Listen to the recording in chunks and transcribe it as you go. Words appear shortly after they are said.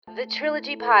The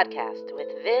Trilogy Podcast with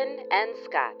Vin and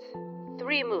Scott.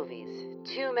 3 movies,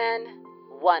 2 men,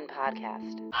 1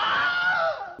 podcast.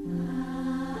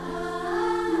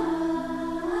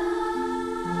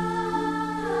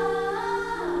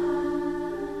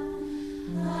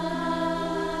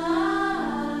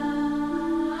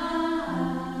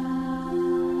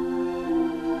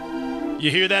 You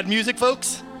hear that music,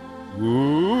 folks?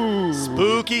 Ooh.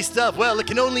 Spooky stuff. Well, it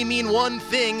can only mean one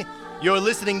thing. You're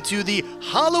listening to the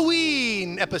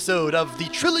Halloween episode of the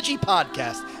Trilogy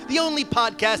Podcast, the only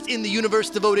podcast in the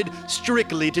universe devoted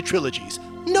strictly to trilogies.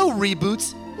 No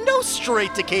reboots, no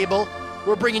straight to cable.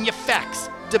 We're bringing you facts,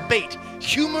 debate,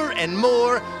 humor, and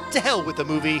more. To hell with the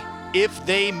movie if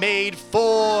they made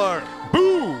 4.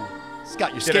 Boo!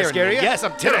 Scott, you're Did I scaring scare me. you? Yes,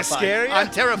 I'm terrified. Did I scare you? I'm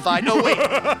terrified. No, wait.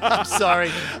 I'm sorry.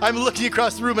 I'm looking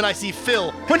across the room and I see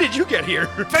Phil. When did you get here?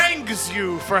 Thanks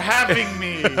you for having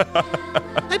me.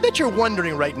 I bet you're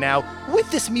wondering right now, with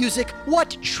this music,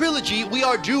 what trilogy we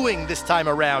are doing this time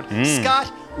around. Scott,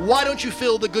 why don't you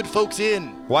fill the good folks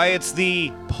in? Why, it's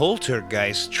the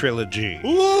Poltergeist trilogy.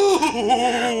 Ooh!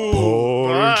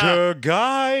 Poltergeist.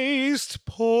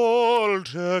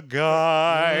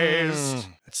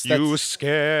 You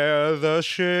scare the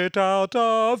shit out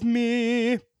of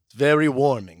me. Very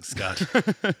warming, Scott,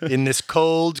 in this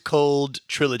cold, cold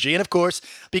trilogy. And of course,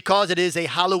 because it is a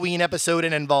Halloween episode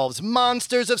and involves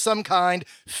monsters of some kind,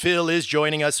 Phil is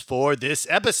joining us for this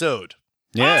episode.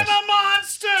 Yes. I'm a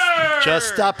monster!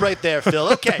 Just stop right there, Phil.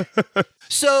 Okay.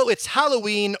 So it's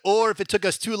Halloween, or if it took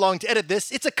us too long to edit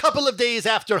this, it's a couple of days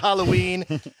after Halloween.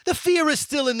 The fear is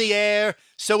still in the air,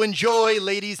 so enjoy,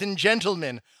 ladies and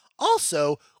gentlemen.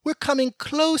 Also, we're coming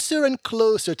closer and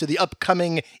closer to the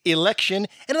upcoming election,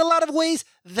 and in a lot of ways,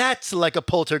 that's like a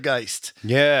poltergeist.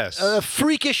 Yes. A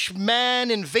freakish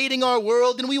man invading our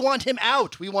world, and we want him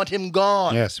out. We want him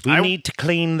gone. Yes, we need to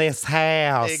clean this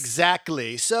house.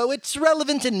 Exactly. So it's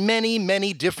relevant in many,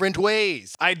 many different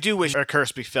ways. I do wish a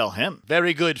curse befell him.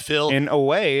 Very good, Phil. In a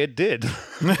way, it did.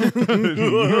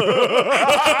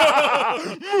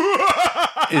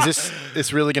 Is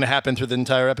this really going to happen through the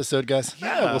entire episode, guys?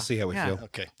 Yeah, we'll see how we feel.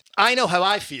 Okay. I know how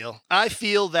I feel. I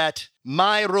feel that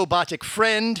my robotic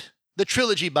friend, the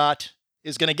Trilogy Bot,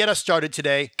 is going to get us started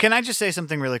today. Can I just say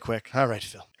something really quick? All right,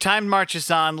 Phil. Time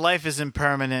marches on. Life is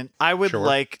impermanent. I would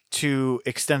like to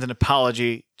extend an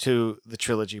apology to the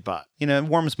Trilogy Bot. You know, it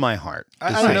warms my heart.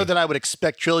 I don't know that I would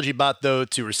expect Trilogy Bot, though,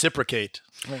 to reciprocate.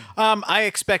 I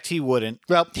expect he wouldn't.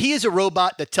 Well, he is a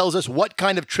robot that tells us what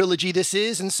kind of trilogy this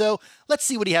is, and so let's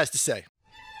see what he has to say.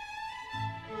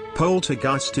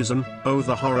 Poltergeistism, oh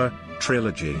the horror,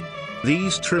 trilogy.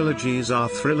 These trilogies are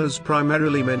thrillers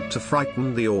primarily meant to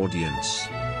frighten the audience.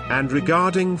 And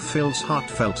regarding Phil's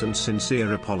heartfelt and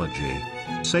sincere apology,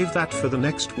 save that for the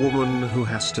next woman who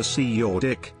has to see your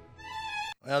dick.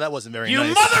 Well, that wasn't very You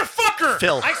nice. motherfucker!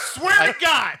 Phil, I swear to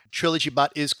God! Trilogy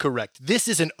Bot is correct. This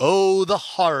is an Oh, the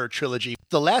Horror trilogy.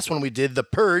 The last one we did, The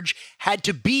Purge, had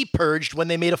to be purged when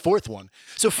they made a 4th one.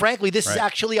 So frankly, this is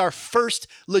actually our first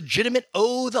legitimate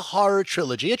Oh, the Horror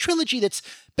trilogy. A trilogy that's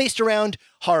based around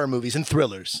horror movies and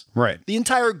thrillers. Right. The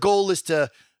entire goal is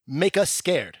to make us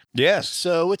scared. Yes.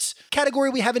 So it's a category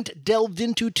we haven't delved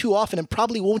into too often and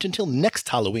probably won't until next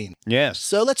Halloween. Yes.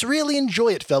 So let's really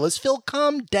enjoy it, fellas. Phil,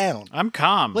 calm down. I'm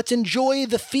calm. Let's enjoy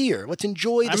the fear. Let's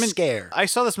enjoy the scare. I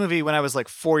saw this movie when I was like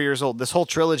 4 years old. This whole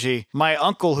trilogy. My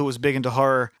uncle, who was big into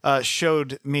horror,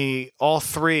 showed me all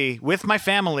 3 with my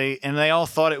family, and they all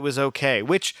thought it was okay,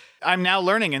 which I'm now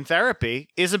learning in therapy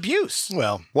is abuse.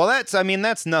 Well, that's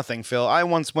nothing, Phil. I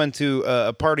once went to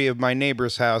a party of my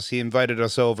neighbor's house. He invited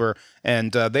us over,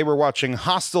 and they were watching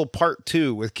Hostel Part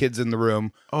 2 with kids in the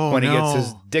room when he gets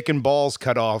his dick and balls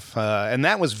cut off, and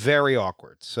that was very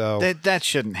awkward. So that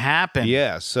shouldn't happen.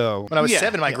 yeah, so when I was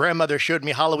 7, my grandmother showed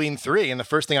me Halloween 3, and the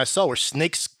first thing I saw were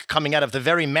snakes coming out of the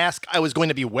very mask I was going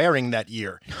to be wearing that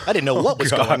year. I didn't know what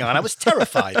was going on. I was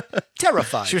terrified.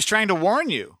 Terrified. She was trying to warn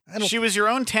you. She was your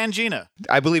own Tangina.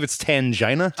 I believe it's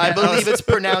Tangina. I believe it's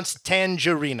pronounced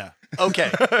Tangerina.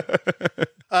 Okay.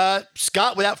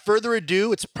 Scott, without further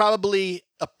ado, it's probably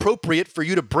appropriate for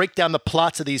you to break down the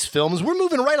plots of these films. We're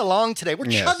moving right along today. We're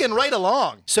chugging right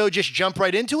along. So just jump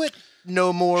right into it.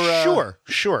 No more...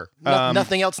 Sure.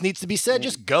 Nothing else needs to be said.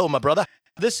 Just go, my brother.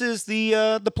 This is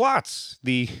the plots,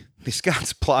 the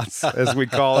Scott's plots, as we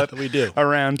call it. We do.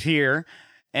 Around here.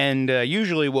 And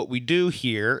usually what we do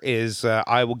here is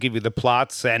I will give you the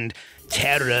plots and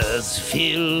terrors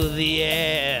fill the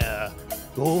air.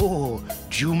 Oh,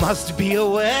 you must be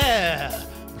aware,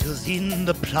 because in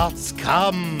the plots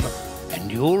come,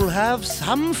 and you'll have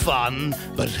some fun,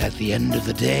 but at the end of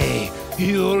the day,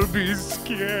 you'll be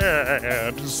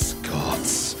scared.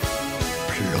 Scott's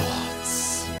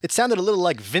plots. It sounded a little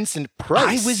like Vincent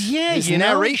Price. His you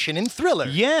know? narration in Thriller.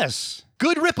 Yes.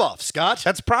 Good ripoff, Scott.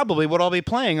 That's probably what I'll be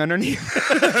playing underneath.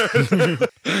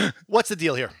 What's the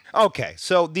deal here? Okay,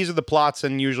 so these are the plots,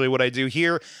 and usually what I do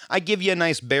here, I give you a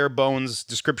nice bare bones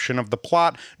description of the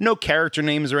plot. No character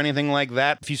names or anything like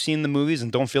that. If you've seen the movies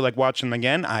and don't feel like watching them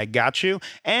again, I got you.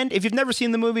 And if you've never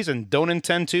seen the movies and don't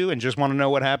intend to and just want to know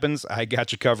what happens, I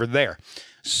got you covered there.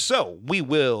 So we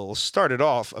will start it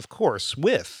off, of course,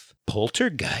 with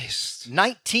Poltergeist.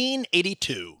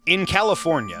 1982. In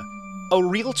California, a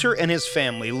realtor and his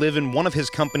family live in one of his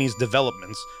company's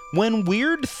developments when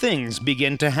weird things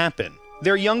begin to happen.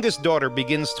 Their youngest daughter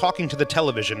begins talking to the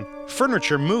television.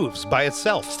 Furniture moves by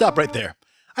itself. Stop right there.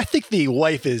 I think the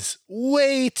wife is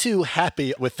way too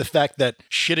happy with the fact that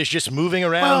shit is just moving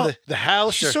around the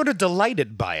house. She's sort of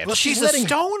delighted by it. Well, she's letting- a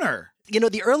stoner. You know,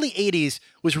 the early 80s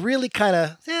was really kind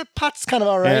of, pot's kind of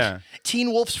all right. Yeah.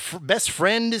 Teen Wolf's best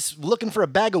friend is looking for a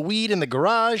bag of weed in the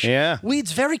garage. Yeah.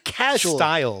 Weed's very casual.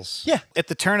 Styles. Yeah. At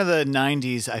the turn of the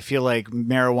 90s, I feel like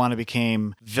marijuana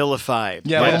became vilified.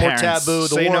 Yeah, a by little more parents. taboo. The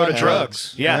Say war no on to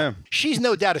drugs. Yeah. She's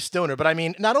no doubt a stoner, but I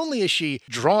mean, not only is she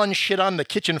drawing shit on the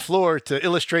kitchen floor to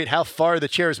illustrate how far the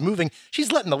chair is moving,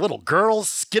 she's letting the little girls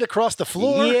skid across the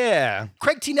floor. Yeah.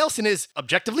 Craig T. Nelson is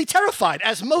objectively terrified,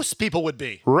 as most people would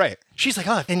be. Right. She's like,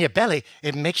 oh, in your belly,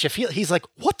 it makes you feel. He's like,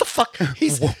 what the fuck?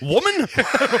 He's Woman?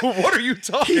 What are you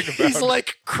talking about? he's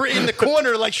like in the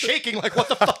corner, like shaking, like what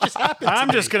the fuck just happened? to I'm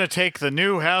me? just going to take the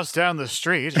new house down the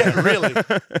street. really,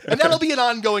 and that'll be an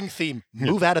ongoing theme.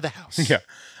 Move out of the house. Yeah.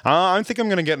 I think I'm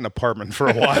going to get an apartment for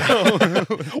a while.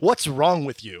 What's wrong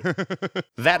with you?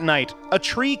 That night, a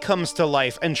tree comes to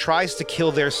life and tries to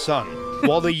kill their son.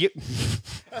 While the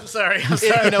I'm sorry.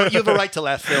 You know, you have a right to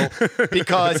laugh, Phil,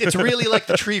 because it's really like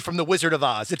the tree from The Wizard of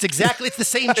Oz. It's the same tree. It's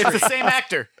the same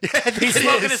actor. He's It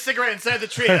smoking is. a cigarette inside the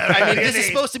tree. I mean, this is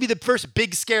supposed to be the first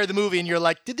big scare of the movie, and you're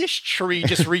like, did this tree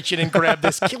just reach in and grab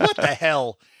this kid? What the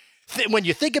hell? When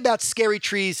you think about scary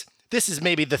trees, this is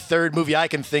maybe the third movie I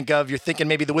can think of. You're thinking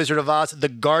maybe The Wizard of Oz, The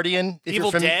Guardian. if you're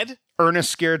Evil familiar- Dead?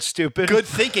 Ernest Scared Stupid. Good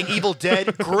thinking, Evil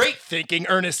Dead. Great thinking,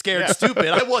 Ernest Scared Stupid.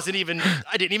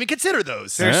 I didn't even consider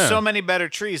those. There's Yeah. so many better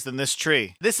trees than this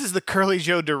tree. This is the Curly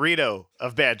Joe Dorito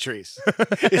of bad trees.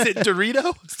 Is it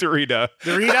Dorito? It's Dorito.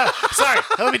 Dorito? Sorry,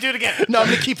 let me do it again. No, I'm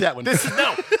going to keep that one. This is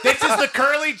the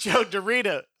Curly Joe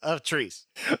Dorito of trees.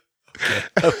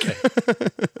 Okay.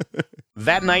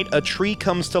 That night, a tree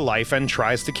comes to life and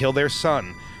tries to kill their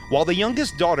son, while the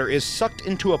youngest daughter is sucked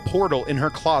into a portal in her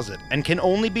closet and can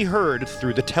only be heard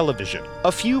through the television.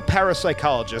 A few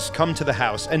parapsychologists come to the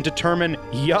house and determine,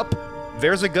 yup,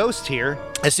 there's a ghost here.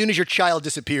 As soon as your child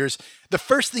disappears, the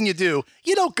first thing you do,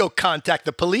 you don't go contact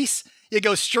the police. You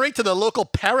go straight to the local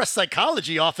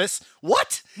parapsychology office.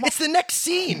 What? It's the next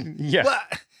scene. Yeah. Well,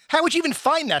 how would you even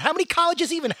find that? How many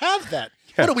colleges even have that?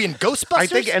 What are we in Ghostbusters? I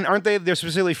think, and aren't they're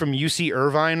specifically from UC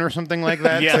Irvine or something like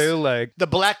that Yes. too? Like, the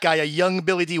black guy, a young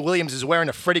Billy D. Williams, is wearing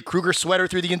a Freddy Krueger sweater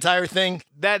through the entire thing.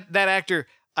 That actor,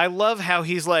 I love how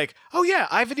he's like, oh yeah,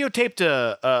 I videotaped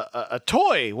a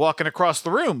toy walking across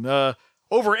the room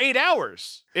over 8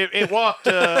 hours. It walked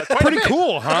quite pretty a bit.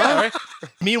 cool, huh?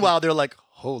 Meanwhile, they're like,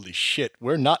 "Holy shit,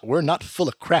 we're not full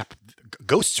of crap.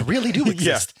 Ghosts really do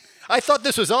exist." I thought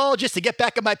this was all just to get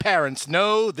back at my parents.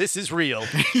 No, this is real.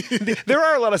 There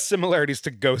are a lot of similarities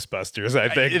to Ghostbusters, I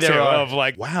think, There too, are. of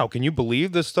like, wow, can you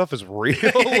believe this stuff is real?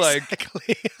 Like,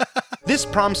 Exactly. this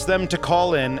prompts them to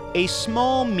call in a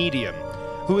small medium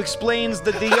who explains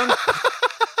that the young...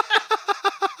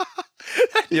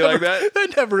 You like that?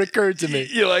 That never occurred to me.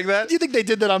 You like that? Do you think they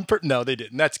did that on purpose? No, they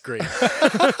didn't. That's great.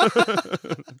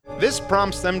 This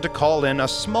prompts them to call in a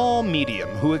small medium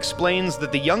who explains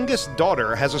that the youngest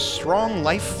daughter has a strong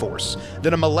life force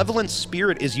that a malevolent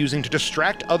spirit is using to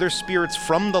distract other spirits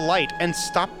from the light and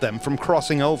stop them from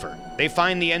crossing over. They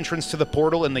find the entrance to the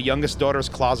portal in the youngest daughter's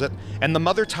closet, and the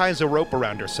mother ties a rope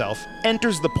around herself,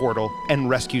 enters the portal, and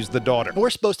rescues the daughter. We're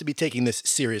supposed to be taking this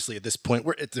seriously at this point.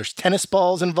 There's tennis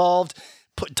balls involved.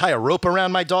 Tie a rope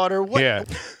around my daughter. What? Yeah.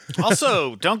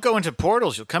 Also, don't go into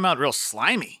portals. You'll come out real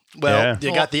slimy. Well, Yeah.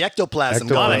 you got the ectoplasm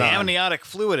A lot going of on. amniotic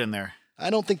fluid in there. I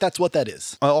don't think that's what that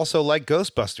is. Also like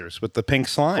Ghostbusters with the pink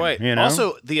slime, Right. you know?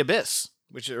 Also, the Abyss,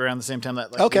 which is around the same time that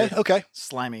like Okay, weird okay.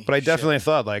 slimy. but I shit. definitely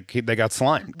thought like they got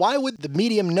slimed. Why would the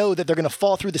medium know that they're going to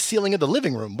fall through the ceiling of the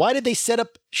living room? Why did they set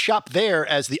up shop there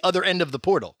as the other end of the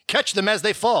portal? Catch them as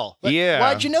they fall. Like, Yeah.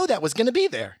 Why'd you know that was going to be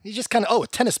there? You just kind of, a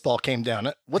tennis ball came down.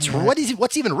 What's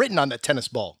even written on that tennis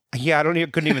ball? Yeah,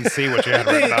 couldn't even see what you had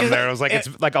written on there. It was like, it's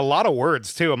like a lot of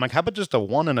words too. I'm like, how about just a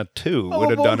 1 and a 2 would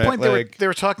have At done one point it? Like, they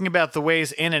were talking about the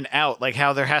ways in and out, like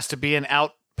how there has to be an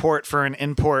out port for an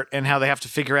import and how they have to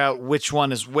figure out which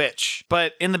one is which.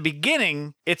 But in the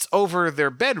beginning, it's over their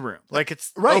bedroom. Like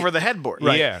it's Right. over the headboard.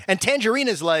 Right. Yeah. And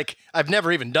Tangerina's like, I've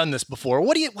never even done this before.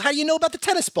 How do you know about the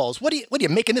tennis balls? What are you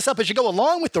making this up as you go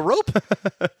along with the rope?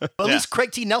 At least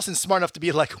Craig T. Nelson's smart enough to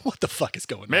be like, what the fuck is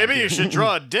going on? Maybe here? you should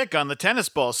draw a dick on the tennis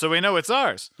ball so we know it's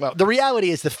ours. Well, the reality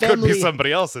is the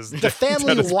family else's. the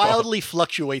family wildly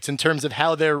fluctuates in terms of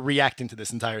how they're reacting to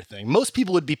this entire thing. Most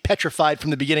people would be petrified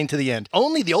from the beginning to the end.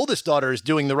 Only the oldest daughter is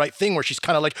doing the right thing where she's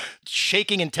kind of like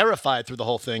shaking and terrified through the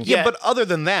whole thing. Yeah, but other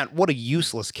than that, what a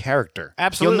useless character.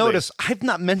 Absolutely. You'll notice I've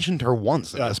not mentioned her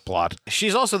once in this plot.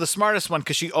 She's also the smartest one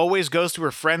because she always goes to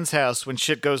her friend's house when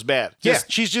shit goes bad. Yeah,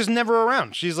 she's just never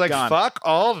around. She's like, Gone. fuck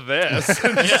all this.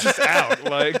 And she's just out.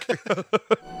 Like,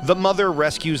 the mother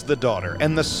rescues the daughter,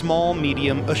 and the small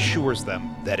medium assures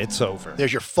them that it's over.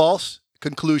 There's your false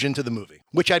conclusion to the movie,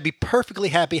 which I'd be perfectly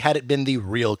happy had it been the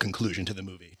real conclusion to the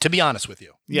movie, to be honest with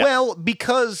you. Yeah. Well,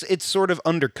 because it sort of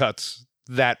undercuts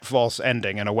that false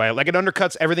ending in a way. Like, it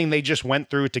undercuts everything they just went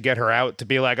through to get her out to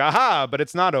be like, aha, but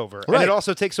it's not over. Right. And it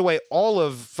also takes away all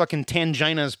of fucking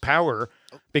Tangina's power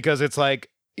because it's like,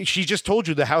 she just told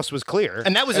you the house was clear.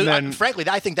 And that was, then, frankly,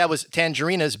 I think that was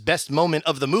Tangerina's best moment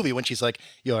of the movie when she's like,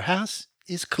 your house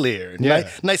is clear. Yeah.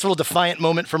 Nice little defiant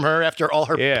moment from her after all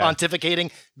her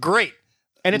pontificating. Great.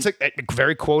 and it's a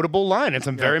very quotable line. It's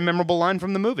a very memorable line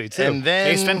from the movie, too. And then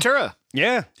Ace Ventura.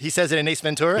 yeah. he says it in Ace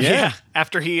Ventura? Yeah.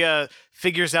 After he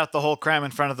figures out the whole crime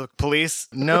in front of the police.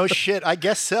 No shit. I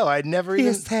guess so. I'd never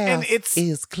even... And it's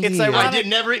I ironic. did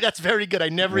never... That's very good. I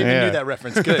never even Yeah. knew that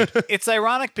reference. Good. It's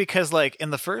ironic because, like, in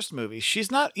the first movie,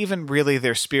 she's not even really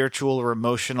their spiritual or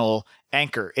emotional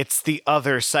anchor. It's the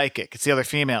other psychic. It's the other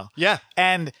female. Yeah.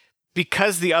 And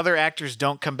because the other actors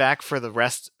don't come back for the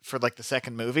rest, for like the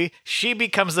second movie, she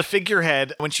becomes the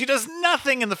figurehead when she does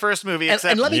nothing in the first movie And,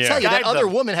 except and let me tell you, that guide other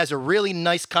them. woman has a really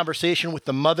nice conversation with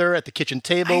the mother at the kitchen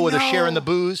table I where they're know. sharing the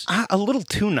booze. A little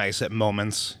too nice at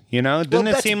moments, you know? Didn't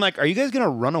it that's- seem like, are you guys going to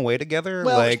run away together?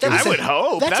 Well, like, that's I would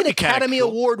hope. That's That'd an be kinda Academy cool.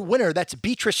 Award winner. That's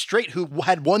Beatrice Straight, who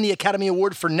had won the Academy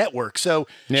Award for Network. So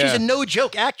she's Yeah. a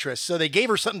no-joke actress, so they gave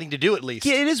her something to do at least.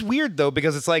 yeah, it is weird, though,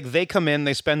 because it's like they come in,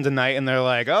 they spend the night, and they're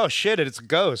like, oh, shit, it's a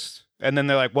ghost. And then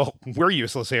they're like, well, we're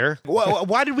useless here.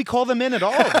 Why did we call them in at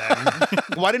all, then?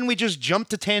 Why didn't we just jump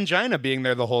to Tangina being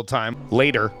there the whole time?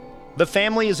 Later, the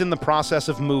family is in the process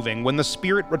of moving when the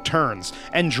spirit returns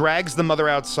and drags the mother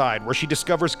outside, where she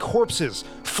discovers corpses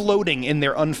floating in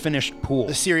their unfinished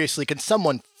pool. Seriously, can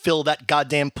someone fill that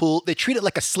goddamn pool? They treat it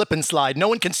like a slip and slide. No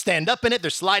one can stand up in it. They're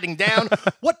sliding down.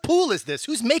 What pool is this?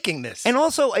 Who's making this? And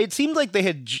also, it seemed like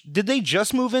did they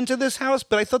just move into this house?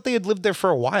 But I thought they had lived there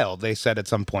for a while, they said at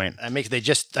some point. they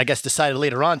just, I guess, decided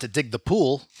later on to dig the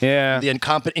pool. Yeah. The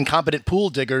incompetent pool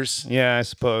diggers. Yeah, I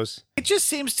suppose. It just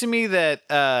seems to me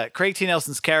that Craig T.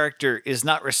 Nelson's character is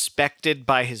not respected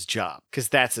by his job because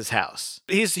that's his house.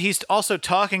 He's also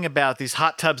talking about these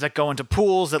hot tubs that go into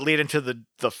pools that lead into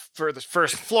the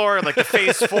first floor, like the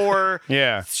phase 4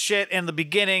 Yeah. shit in the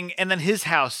beginning, and then his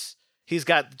house. He's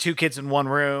got 2 kids in one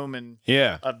room, and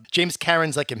Yeah. James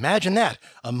Cameron's like, imagine that.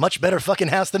 A much better fucking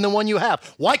house than the one you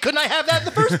have. Why couldn't I have that in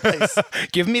the first place?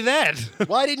 Give me that.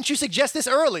 Why didn't you suggest this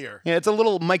earlier? Yeah, it's a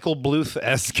little Michael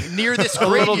Bluth-esque. Near this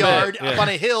little bit, graveyard yeah. up on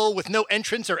a hill with no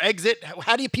entrance or exit.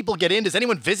 How do people get in? Does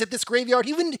anyone visit this graveyard?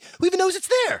 Who even knows it's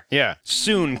there? Yeah.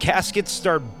 Soon, caskets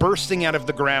start bursting out of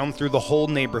the ground through the whole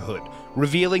neighborhood,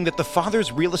 revealing that the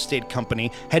father's real estate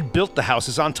company had built the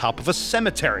houses on top of a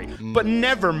cemetery, but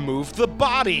never moved the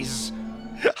bodies.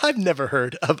 I've never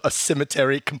heard of a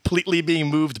cemetery completely being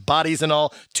moved, bodies and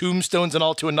all, tombstones and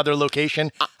all, to another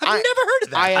location. I've never heard of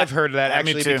that. I have heard of that, Yeah,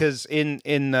 me actually, too. because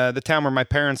in the town where my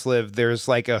parents live, there's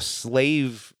like a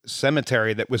slave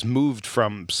cemetery that was moved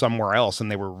from somewhere else,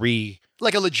 and they were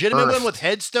like a legitimate one Earth. with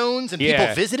headstones and Yeah.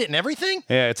 people visit it and everything?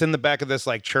 Yeah, it's in the back of this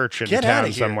like church in Get town outta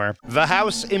here. somewhere. The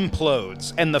house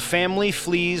implodes, and the family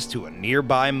flees to a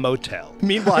nearby motel.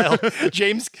 Meanwhile,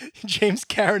 James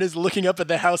Cameron is looking up at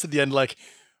the house at the end like,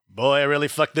 boy, I really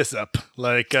fucked this up.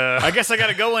 Like, I guess I got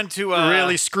to go into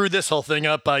really screwed this whole thing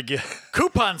up, I guess.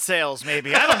 coupon sales,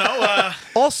 maybe. I don't know.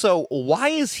 Also, why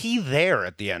is he there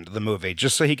at the end of the movie?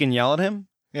 Just so he can yell at him?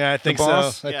 Yeah, I think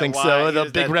boss? so. I Yeah, think why? so. He The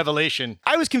is big that- revelation.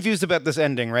 I was confused about this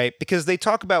ending, right? Because they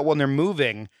talk about when they're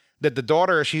moving that the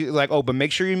daughter, she's like, oh, but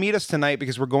make sure you meet us tonight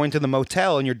because we're going to the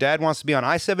motel and your dad wants to be on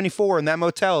I-74 in that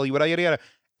motel, yada, yada, yada.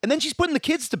 And then she's putting the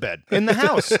kids to bed in the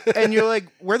house. And you're like,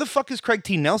 where the fuck is Craig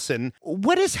T. Nelson?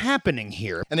 What is happening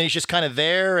here? And then he's just kind of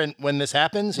there, and when this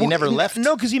happens, he never left.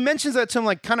 No, because he mentions that to him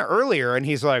like kind of earlier, and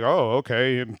he's like, "Oh,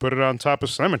 okay, and put it on top of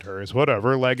cemeteries,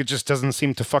 whatever." Like it just doesn't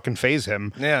seem to fucking faze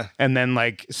him. Yeah. And then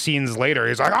like scenes later,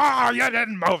 he's like, "Oh, you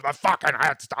didn't move the fucking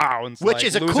headstone," Which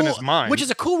is losing his mind. which is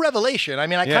a cool revelation. I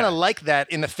mean, I kind of like that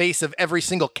in the face of every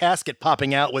single casket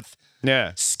popping out with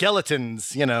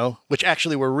skeletons, which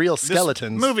actually were real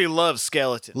skeletons. This movie loves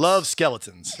skeletons. Love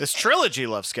skeletons. This trilogy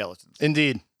loves skeletons.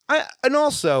 Indeed. And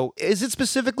also, is it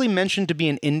specifically mentioned to be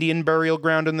an Indian burial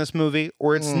ground in this movie,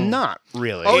 or it's not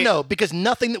really? Oh, no, because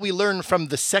nothing that we learn from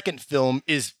the second film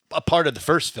is a part of the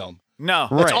first film. No.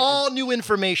 It's all new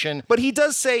information. But he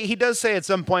does say at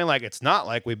some point, like, it's not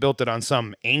like we built it on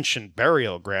some ancient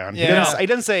burial ground. Yeah. He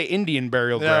doesn't say Indian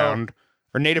burial ground.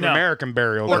 Or Native American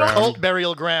burial Or ground. cult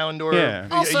burial ground, or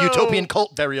Also- utopian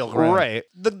cult burial ground. Right.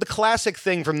 The classic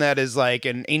thing from that is like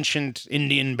an ancient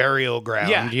Indian burial ground.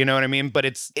 Yeah. You know what I mean? But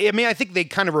I think they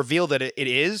kind of reveal that it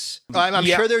is. I'm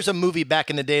sure there's a movie back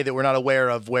in the day that we're not aware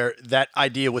of where that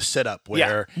idea was set up,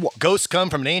 where ghosts come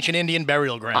from an ancient Indian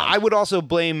burial ground. I would also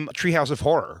blame Treehouse of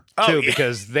Horror, too,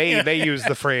 because they use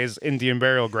the phrase Indian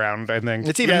burial ground, I think.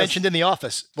 It's even mentioned in The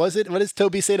Office. Was it? What does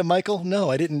Toby say to Michael?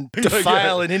 No, I didn't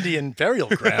defile an Indian burial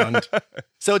ground.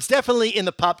 So it's definitely in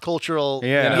the pop cultural.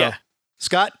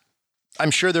 Scott,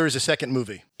 I'm sure there is a second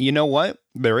movie. You know what?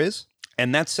 There is.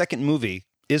 And that second movie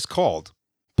is called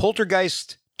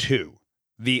Poltergeist 2,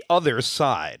 The Other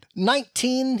Side.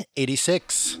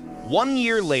 1986. 1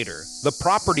 year later, the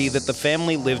property that the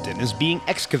family lived in is being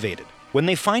excavated when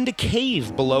they find a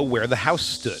cave below where the house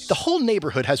stood. The whole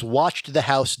neighborhood has watched the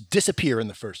house disappear in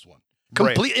the first one.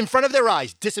 Right. Complete in front of their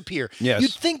eyes, disappear. Yes.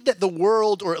 You'd think that the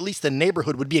world, or at least the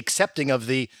neighborhood, would be accepting of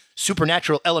the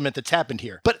supernatural element that's happened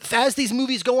here. But as these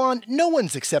movies go on, no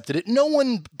one's accepted it. No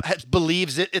one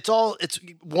believes it. It's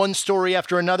one story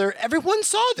after another. Everyone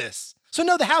saw this. So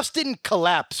no, the house didn't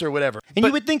collapse or whatever. And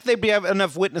you would think they'd have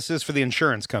enough witnesses for the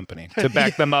insurance company to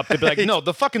back them up. They'd be like, no,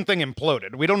 the fucking thing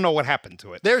imploded. We don't know what happened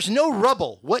to it. There's no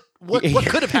rubble. What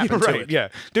could have happened to it? Yeah.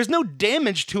 There's no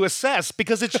damage to assess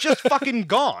because it's just fucking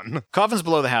gone. Coffins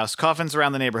below the house, coffins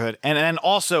around the neighborhood, and then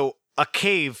also a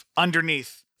cave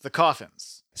underneath the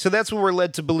coffins. So that's what we're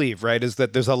led to believe, right? Is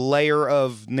that there's a layer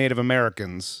of Native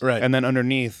Americans. Right. And then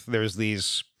underneath, there's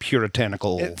these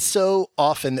puritanical... It's so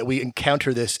often that we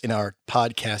encounter this in our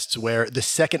podcasts where the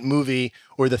second movie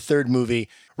or the third movie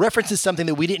references something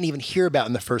that we didn't even hear about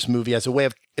in the first movie as a way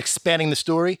of expanding the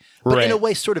story, but in a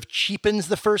way sort of cheapens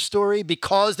the first story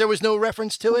because there was no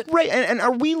reference to it. Right. And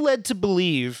are we led to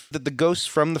believe that the ghost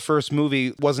from the first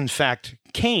movie was in fact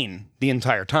Cain the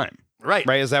entire time? Right.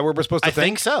 Right? Is that what we're supposed to I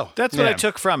think so. That's what I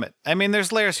took from it. I mean,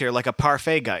 there's layers here, like a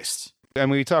parfait geist. And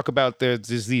we talk about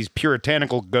there's these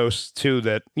puritanical ghosts, too,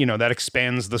 that, that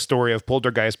expands the story of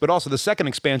Poltergeist, but also the second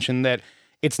expansion that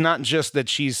it's not just that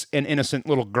she's an innocent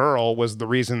little girl was the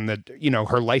reason that,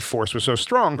 her life force was so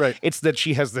strong. Right. It's that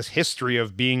she has this history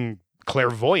of being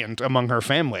clairvoyant among her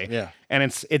family. Yeah. And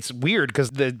it's weird because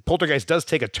the Poltergeist does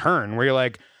take a turn where you're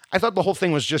like, I thought the whole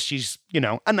thing was just she's,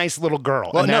 a nice little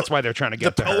girl. Well, and no, that's why they're trying to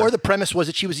get to her. Or the premise was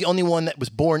that she was the only one that was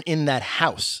born in that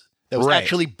house. That was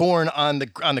actually born on the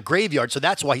graveyard. So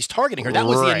that's why he's targeting her. That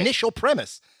was the initial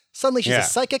premise. Suddenly she's a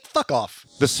psychic fuck off.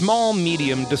 The small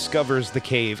medium discovers the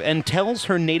cave and tells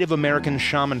her Native American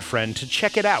shaman friend to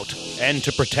check it out and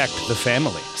to protect the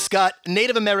family. Scott,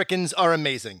 Native Americans are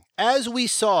amazing. As we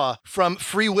saw from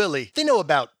Free Willy, they know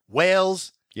about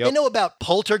whales. Yep. They know about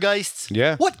poltergeists.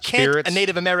 Yeah. What can't Spirits. a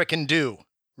Native American do?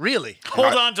 Really?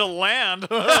 Hold on to land.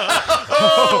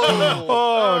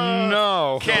 Oh,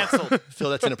 no. Canceled. Phil,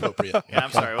 that's inappropriate. Yeah,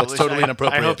 I'm sorry. That's totally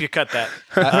inappropriate. I hope you cut that.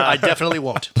 I definitely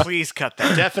won't. Please cut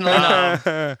that. Definitely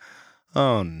not.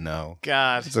 Oh, no.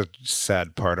 God. It's a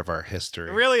sad part of our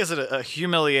history. Really, is it a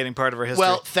humiliating part of our history?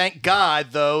 Well, thank God,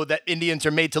 though, that Indians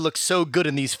are made to look so good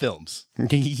in these films.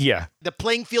 Yeah. The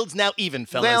playing field's now even,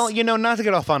 fellas. Well, not to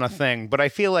get off on a thing, but I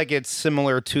feel like it's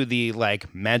similar to the,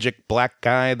 magic black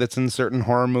guy that's in certain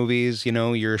horror movies,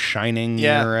 your Shining,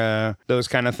 your, those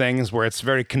kind of things, where it's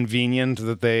very convenient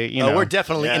that they, we're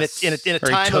definitely in a very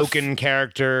time token of...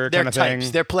 character They're kind of types.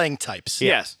 thing. They're playing types.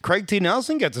 Yes. Craig T.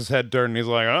 Nelson gets his head turned, and he's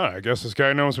like, I guess this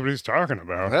guy knows what he's talking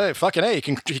about. Hey, fucking A, he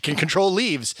can control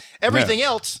leaves. Everything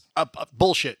else,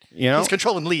 bullshit. He's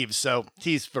controlling leaves, so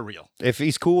he's for real. If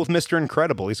he's cool with Mr.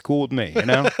 Incredible, he's cool with me,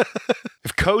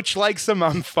 If Coach likes him,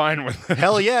 I'm fine with it.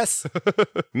 Hell yes.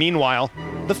 Meanwhile,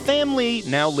 the family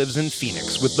now lives in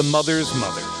Phoenix with the mother's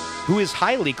mother, who is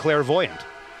highly clairvoyant.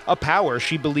 a power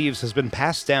she believes has been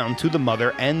passed down to the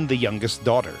mother and the youngest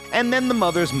daughter. And then the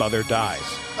mother's mother dies.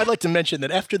 I'd like to mention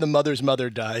that after the mother's mother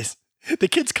dies, the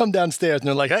kids come downstairs and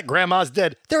they're like, that grandma's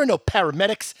dead. There are no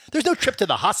paramedics. There's no trip to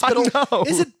the hospital. I know.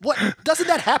 Is it what? Doesn't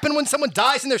that happen when someone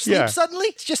dies in their sleep Yeah. suddenly?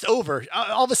 It's just over.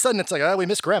 All of a sudden, it's like, oh, we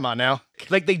miss grandma now.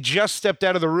 Like, they just stepped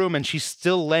out of the room and she's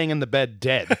still laying in the bed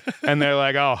dead. And they're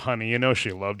like, oh, honey, you know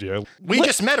she loved you. We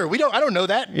just met her. I don't know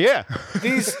that. Yeah.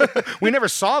 We never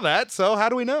saw that, so how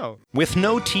do we know? With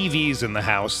no TVs in the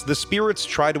house, the spirits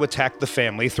try to attack the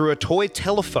family through a toy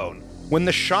telephone. When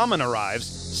the shaman arrives,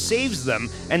 saves them,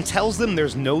 and tells them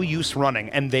there's no use running,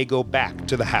 and they go back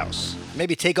to the house.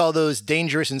 Maybe take all those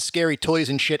dangerous and scary toys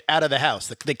and shit out of the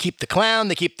house. They keep the clown,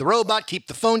 they keep the robot, keep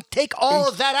the phone. Take all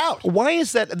of that out. Why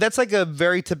is that? That's like a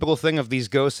very typical thing of these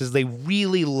ghosts, is they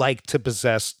really like to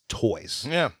possess toys.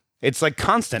 Yeah. It's like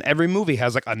constant. Every movie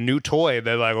has like a new toy.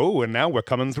 They're like, oh, and now we're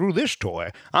coming through this toy.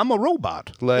 I'm a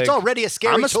robot. Like, It's already a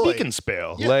scary I'm a toy. speaking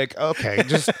spell. Like, okay,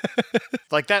 just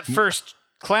Like that first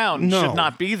clown No. should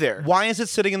not be there. why is it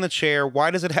sitting in the chair? Why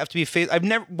does it have to be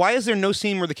why is there no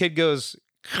scene where the kid goes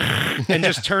and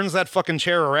just turns that fucking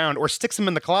chair around or sticks him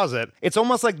in the closet? It's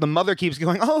almost like the mother keeps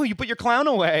going, oh, you put your clown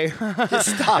away.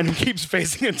 Stop. And keeps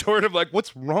facing it toward him like,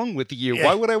 what's wrong with you?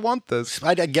 Why would I want this?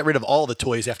 I'd get rid of all the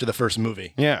toys after the first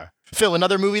movie. Yeah. Phil,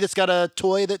 another movie that's got a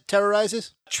toy that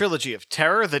terrorizes? Trilogy of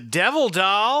Terror, The Devil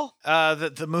Doll,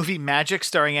 the movie Magic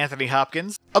starring Anthony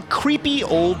Hopkins. A creepy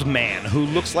old man who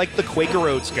looks like the Quaker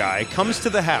Oats guy comes to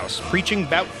the house preaching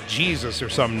about Jesus or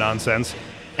some nonsense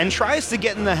and tries to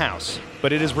get in the house,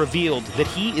 but it is revealed that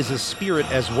he is a spirit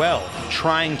as well,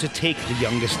 trying to take the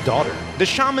youngest daughter. The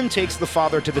shaman takes the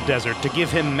father to the desert to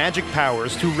give him magic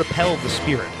powers to repel the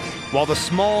spirit, while the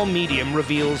small medium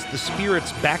reveals the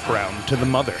spirit's background to the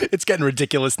mother. It's getting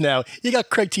ridiculous now. You got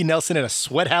Craig T. Nelson in a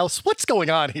sweat house. What's going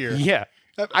on here? Yeah.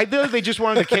 I feel like they just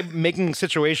wanted to keep making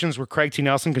situations where Craig T.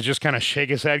 Nelson could just kind of shake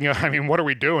his head and go, I mean, what are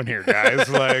we doing here, guys?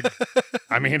 Like,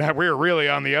 I mean, we're really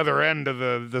on the other end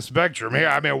of the spectrum here.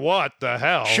 I mean, what the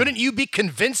hell? Shouldn't you be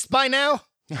convinced by now?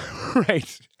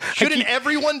 Right. Shouldn't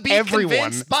everyone be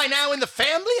convinced by now in the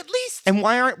family, at least? And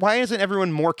why isn't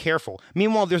everyone more careful?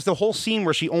 Meanwhile, there's the whole scene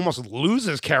where she almost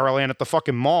loses Carol Ann at the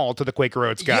fucking mall to the Quaker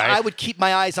Oats guy. Yeah, I would keep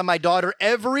my eyes on my daughter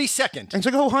every second. And it's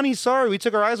like, oh, honey, sorry, we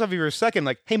took our eyes off of you for a second.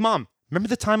 Like, hey, Mom, remember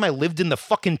the time I lived in the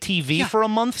fucking TV for a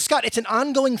month? Scott, it's an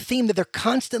ongoing theme that they're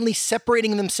constantly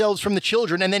separating themselves from the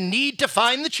children and then need to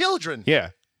find the children. Yeah.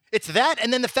 It's that,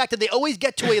 and then the fact that they always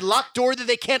get to a locked door that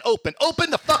they can't open.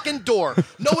 Open the fucking door.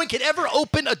 No one can ever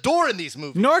open a door in these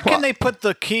movies. Nor can they put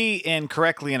the key in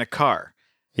correctly in a car.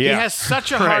 Yeah. He has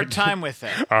such a hard time with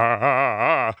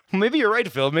that. Maybe you're right,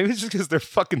 Phil. Maybe it's just because they're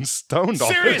fucking stoned all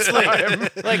Seriously. the time.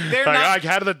 Like, they're Like, not...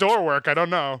 how did the door work? I don't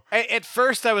know. At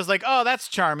first, I was like, oh, that's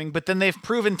charming. But then they've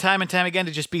proven time and time again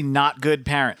to just be not good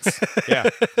parents. Yeah.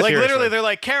 Like, Seriously. literally, they're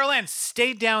like, Carol Ann,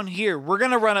 stay down here. We're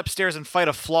going to run upstairs and fight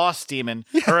a floss demon.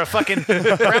 Or a fucking...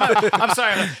 Grandma, I'm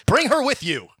sorry. Bring her with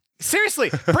you. Seriously,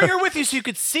 bring her with you so you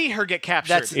could see her get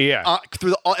captured. That's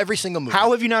through every single movie. How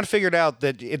have you not figured out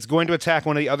that it's going to attack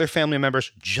one of the other family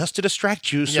members just to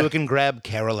distract you so it can grab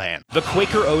Carol Ann? The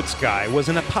Quaker Oats guy was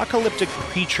an apocalyptic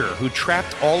preacher who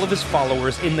trapped all of his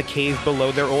followers in the cave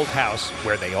below their old house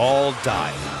where they all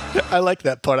died. I like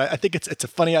that part. I think it's a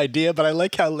funny idea, but I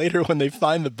like how later when they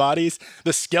find the bodies,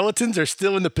 the skeletons are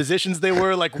still in the positions they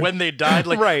were like when they died,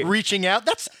 like Right. reaching out.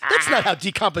 That's not how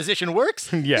decomposition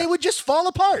works. Yeah. They would just fall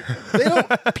apart.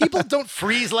 People don't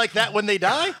freeze like that when they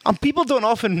die. People don't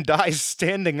often die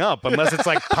standing up unless it's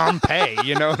like Pompeii,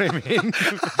 you know what I mean?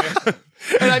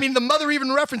 And I mean, the mother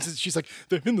even references, she's like,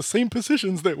 they're in the same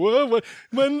positions they were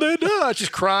when they died. She's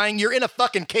crying. You're in a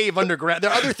fucking cave underground.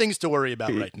 There are other things to worry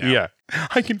about right now. Yeah.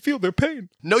 I can feel their pain.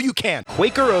 No, you can't.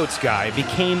 Quaker Oats guy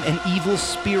became an evil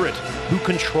spirit who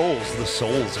controls the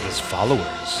souls of his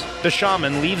followers. The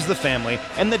shaman leaves the family,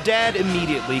 and the dad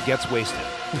immediately gets wasted.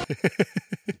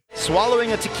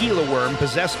 Swallowing a tequila worm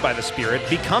possessed by the spirit,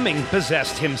 becoming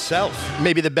possessed himself.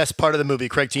 Maybe the best part of the movie,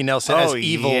 Craig T. Nelson as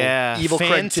evil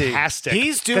Craig T. Fantastic.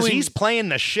 He's because doing- he's playing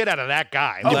the shit out of that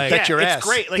guy. Oh, Like, bet your it's ass.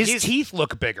 great. Like, his teeth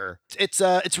look bigger. It's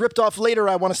ripped off later,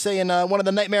 I want to say, in one of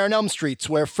the Nightmare on Elm Streets,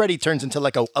 where Freddy turns into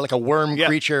like a worm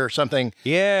creature or something.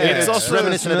 Yeah, It's also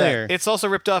reminiscent of familiar. that. It's also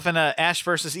ripped off in Ash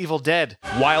vs. Evil Dead.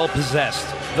 While possessed,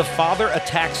 the father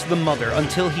attacks the mother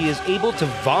until he is able to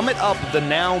vomit up the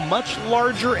now much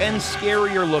larger and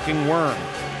scarier looking worm.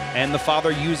 And the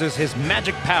father uses his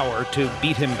magic power to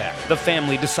beat him back. The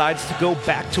family decides to go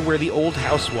back to where the old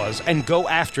house was and go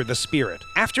after the spirit.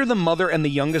 After the mother and the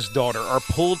youngest daughter are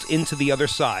pulled into the other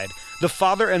side, the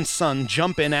father and son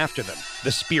jump in after them.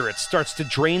 The spirit starts to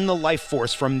drain the life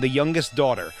force from the youngest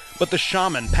daughter, but the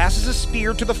shaman passes a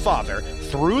spear to the father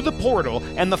through the portal,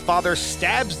 and the father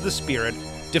stabs the spirit,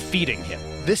 defeating him.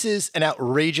 This is an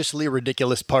outrageously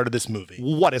ridiculous part of this movie.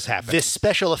 What is happening? This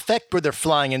special effect where they're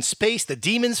flying in space, the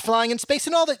demon's flying in space,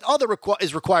 and all that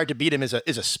is required to beat him is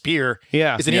a spear.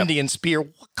 Yeah. Is an Indian spear.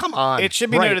 Come on. It should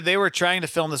be Right. noted they were trying to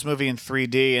film this movie in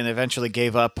 3D and eventually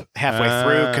gave up halfway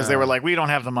through because they were like, we don't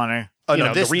have the money. Oh, you no,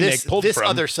 know, the this remake pulled this from.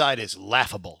 other side is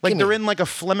laughable. Like Give they're me- in like a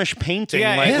Flemish painting,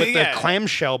 Yeah, like yeah, with yeah. the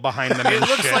clamshell behind them. It and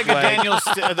looks shit, like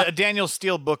a Daniel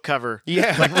Steele book cover.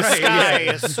 Yeah, Like the right, sky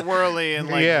yeah. is swirly and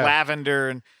like Yeah. lavender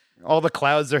and all the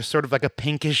clouds are sort of like a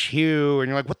pinkish hue, and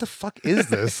you're like, what the fuck is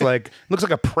this? Like, looks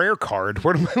like a prayer card.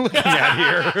 What am I looking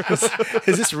at here?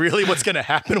 Is this really what's going to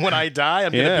happen when I die?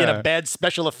 I'm going to be in Yeah. a bad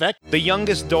special effect? The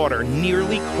youngest daughter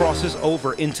nearly crosses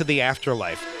over into the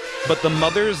afterlife, but the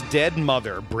mother's dead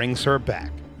mother brings her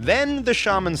back. Then the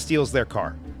shaman steals their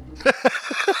car.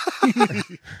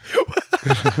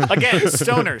 again,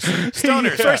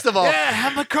 stoners. First of all- yeah,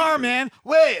 have my car, man.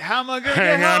 Wait, how am I gonna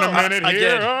Hang get on a home? minute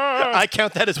here. Again, I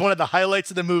count that as one of the highlights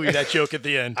of the movie, that joke at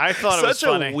the end. I thought it was Such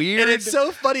funny. a weird, And it's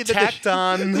so funny that tacked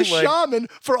on, the like- shaman,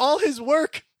 for all his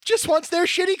work, just wants their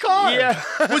shitty car. Yeah.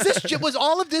 Was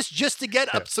all of this just to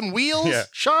get up some wheels, Yeah.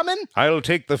 shaman? I'll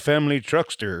take the family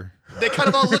truckster. They kind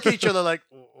of all look at each other like,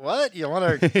 what? You want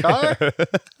our car?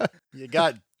 You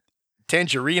got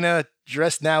Tangerina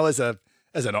dressed now as an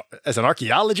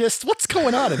archaeologist? What's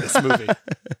going on in this movie?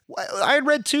 I had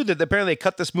read too that apparently they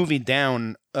cut this movie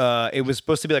down. It was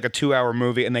supposed to be like a 2-hour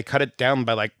movie, and they cut it down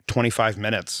by like 25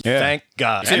 minutes. Thank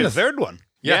God. And the third one.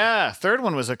 Yeah, third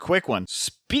one was a quick one.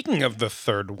 Speaking of the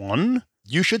third one,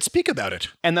 You should speak about it.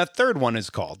 and that third one is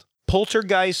called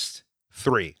Poltergeist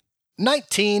 3.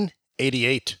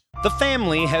 1988. The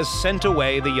family has sent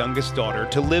away the youngest daughter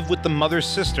to live with the mother's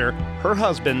sister, her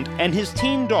husband, and his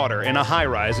teen daughter in a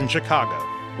high-rise in Chicago,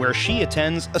 where she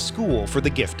attends a school for the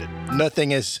gifted. Nothing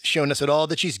has shown us at all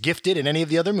that she's gifted in any of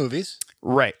the other movies.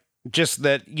 Right. Just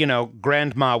that,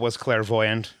 Grandma was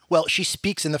clairvoyant. Well, she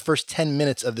speaks in the first 10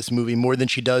 minutes of this movie more than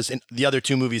she does in the other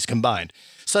two movies combined.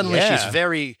 Suddenly Yeah. she's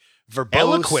very verbose.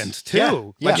 Eloquent, too. Yeah.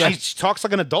 Like, yeah. she talks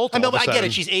like an adult I all know, of a I get sudden.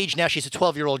 it. She's aged now. She's a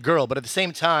 12-year-old girl. But at the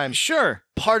same time, Sure.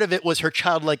 part of it was her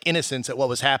childlike innocence at what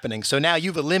was happening. So now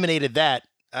you've eliminated that.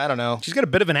 I don't know. She's got a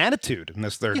bit of an attitude in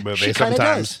this third movie she kinda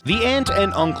sometimes. does. The aunt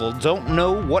and uncle don't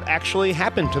know what actually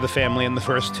happened to the family in the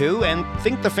first two and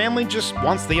think the family just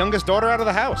wants the youngest daughter out of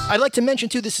the house. I'd like to mention,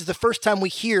 too, this is the first time we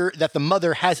hear that the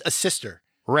mother has a sister.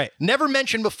 Right. Never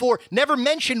mentioned before. Never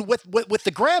mentioned with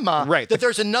the grandma Right. that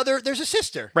there's a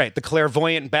sister. Right, the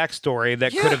clairvoyant backstory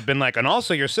that Yeah. could have been like, and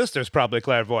also your sister's probably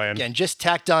clairvoyant. Again, just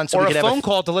tacked on so or we a could have phone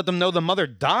call to let them know the mother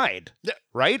died. Yeah.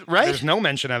 Right? Right. There's no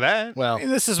mention of that. Well,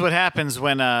 And this is what happens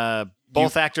when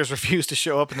both actors refuse to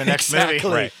show up in the next Exactly.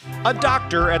 movie. Right. A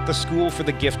doctor at the School for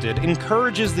the Gifted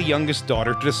encourages the youngest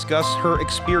daughter to discuss her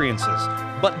experiences,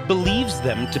 but believes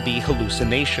them to be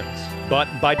hallucinations. But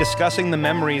by discussing the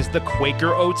memories, the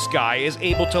Quaker Oats guy is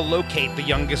able to locate the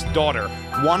youngest daughter,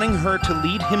 wanting her to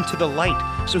lead him to the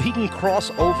light so he can cross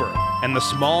over. And the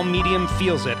small medium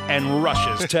feels it and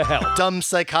rushes to help. dumb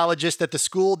psychologist at the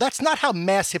school. That's not how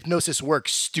mass hypnosis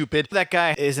works, stupid. That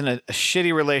guy is in a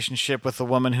shitty relationship with a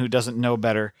woman who doesn't know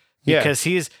better. Yeah. Because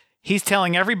he's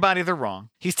telling everybody they're wrong.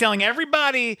 He's telling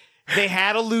everybody they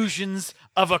had illusions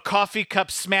of a coffee cup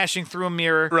smashing through a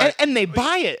mirror. And they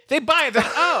buy it. They buy it. They're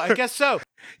like, oh, I guess so.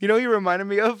 You know who you reminded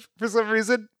me of, for some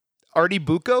reason? Artie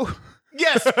Bucco.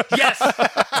 Yes, yes,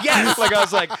 yes. Like, I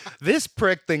was like, this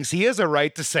prick thinks he has a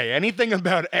right to say anything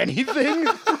about anything?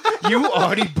 You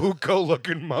Artie Bucco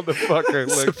looking motherfucker.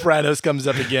 Like, Sopranos comes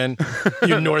up again.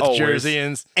 You North Always.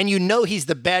 Jerseyans. And you know he's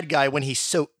the bad guy when he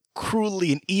so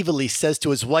cruelly and evilly says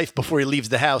to his wife before he leaves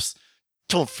the house,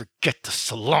 "Don't forget the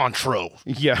cilantro."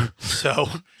 yeah. So,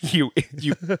 You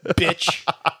you bitch.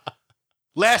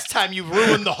 Last time you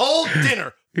ruined the whole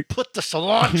dinner. Put the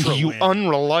cilantro you in.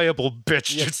 unreliable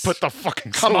bitch. Yes. Just put the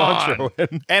fucking Come cilantro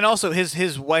in. And also,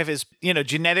 his wife is,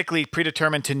 genetically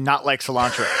predetermined to not like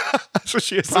cilantro. So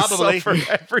she has Probably. to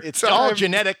suffer every It's time. all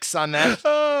genetics on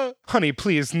that. Honey,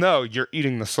 please, no. You're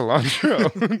eating the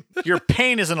cilantro. Your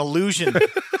pain is an illusion.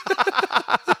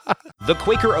 The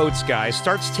Quaker Oats guy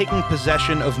starts taking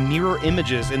possession of mirror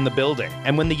images in the building,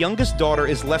 and when the youngest daughter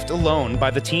is left alone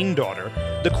by the teen daughter,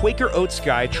 the Quaker Oats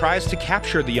guy tries to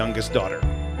capture the youngest daughter.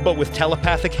 But with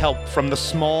telepathic help from the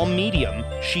small medium,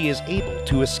 she is able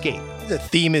to escape. The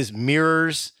theme is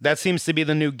mirrors. That seems to be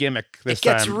the new gimmick this It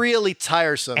gets time. really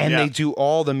tiresome. And Yeah. they do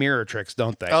all the mirror tricks,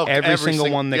 don't they? Oh, every every single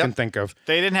sing- one they yep. can think of.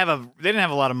 They didn't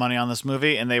have a lot of money on this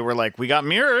movie, and they were like, "We got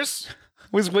mirrors.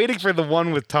 was waiting for the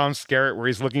one with Tom Skerritt where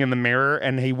he's looking in the mirror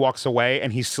and he walks away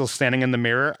and he's still standing in the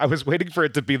mirror. I was waiting for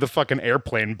it to be the fucking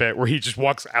airplane bit where he just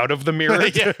walks out of the mirror.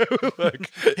 Yeah. Like,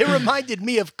 It reminded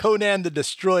me of Conan the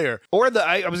Destroyer. or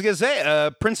I was going to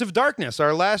say, Prince of Darkness,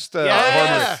 our last horror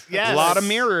movie. Yes. A lot of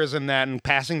mirrors in that and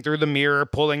passing through the mirror,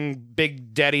 pulling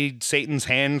Big Daddy Satan's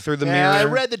hand through the mirror. I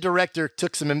read the director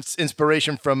took some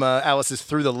inspiration from Alice's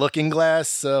Through the Looking Glass.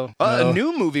 So A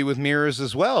new movie with mirrors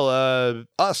as well,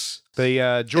 Us,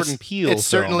 the Jordan Peele It's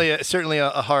film. certainly a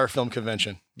horror film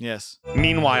convention. Yes.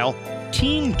 Meanwhile,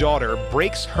 teen daughter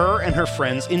breaks her and her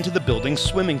friends into the building's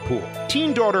swimming pool.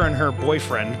 Teen daughter and her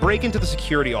boyfriend break into the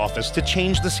security office to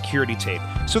change the security tape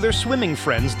so their swimming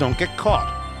friends don't get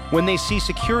caught. When they see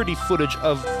security footage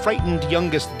of frightened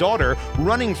youngest daughter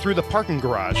running through the parking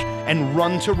garage and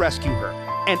run to rescue her.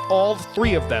 And all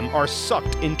three of them are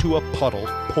sucked into a puddle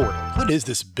portal. What is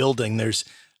this building?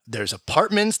 There's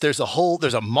apartments. There's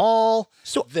a mall.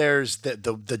 So- there's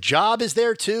the job is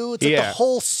there too. It's like Yeah. the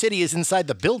whole city is inside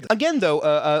the building. Again, though,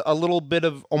 a little bit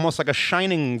of almost like a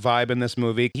Shining vibe in this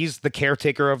movie. He's the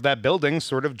caretaker of that building,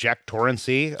 sort of Jack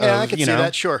Torrance-y. Yeah, I could see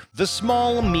that, sure. The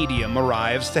small medium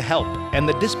arrives to help, and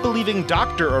the disbelieving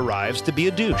doctor arrives to be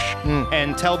a douche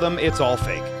and tell them it's all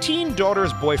fake. Teen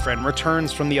daughter's boyfriend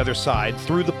returns from the other side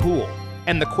through the pool.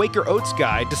 And the Quaker Oats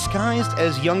guy, disguised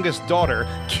as youngest daughter,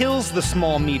 kills the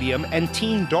small medium, and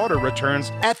teen daughter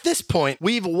returns. At this point,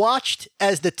 we've watched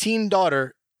as the teen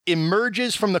daughter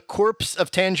emerges from the corpse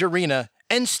of Tangerina,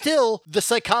 and still the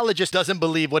psychologist doesn't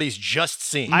believe what he's just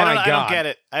seen. I don't God. get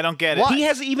it. I don't get it. He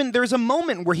has there's a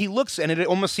moment where he looks and it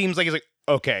almost seems like he's like,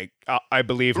 okay, I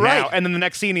believe Right. now. And then the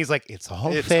next scene, he's like, it's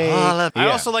all It's fake. all a- I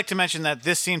Yeah. also like to mention that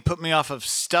this scene put me off of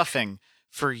stuffing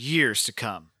for years to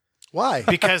come. Why?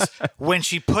 Because when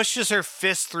she pushes her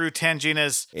fist through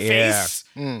Tangina's face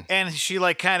and she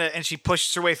she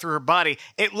pushes her way through her body,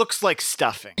 it looks like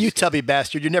stuffing. You tubby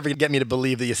bastard, you're never gonna get me to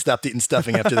believe that you stopped eating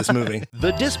stuffing after this movie.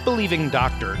 The disbelieving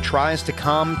doctor tries to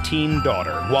calm teen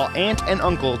daughter, while aunt and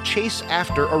uncle chase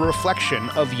after a reflection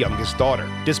of youngest daughter.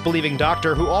 Disbelieving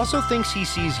doctor, who also thinks he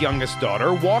sees youngest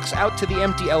daughter, walks out to the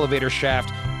empty elevator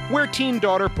shaft, where teen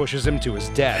daughter pushes him to his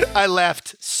death. I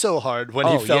laughed so hard when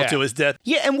he fell yeah. to his death.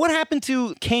 Yeah, and what happened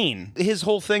to Kane? His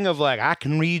whole thing of like, I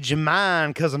can read your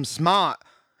mind because I'm smart.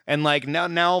 And like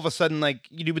now all of a sudden, like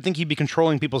you would think he'd be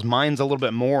controlling people's minds a little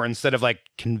bit more instead of like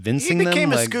He convincing became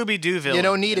them. a like, Scooby-Doo villain. You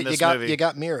don't need in it. this You movie.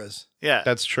 got mirrors. Yeah.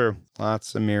 That's true.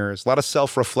 Lots of mirrors. A lot of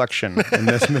self-reflection in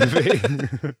this movie.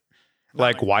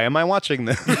 Like, why am I watching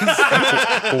this?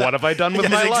 What have I done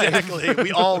with my life? Exactly.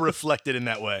 We all reflected in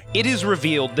that way. It is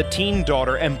revealed the teen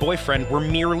daughter and boyfriend were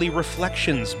merely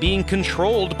reflections being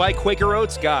controlled by Quaker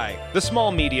Oats guy. The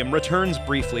small medium returns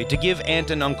briefly to give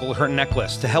aunt and uncle her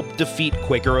necklace to help defeat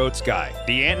Quaker Oats guy.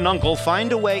 The aunt and uncle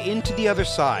find a way into the other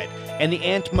side, and the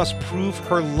aunt must prove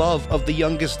her love of the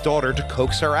youngest daughter to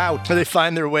coax her out. So they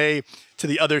find their way to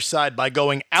the other side by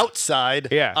going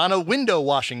outside on a window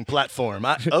washing platform.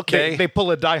 Okay. They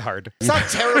pull a Die Hard. It's not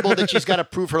terrible that she's got to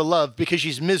prove her love because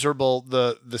she's miserable,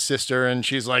 the sister, and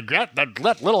she's like, get that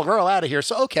little girl out of here.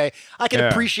 So, okay, I can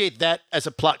appreciate that as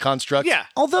a plot construct. Yeah.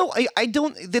 Although I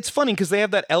don't, it's funny because they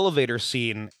have that elevator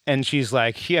scene and she's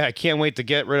like, yeah, I can't wait to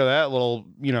get rid of that little,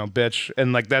 bitch.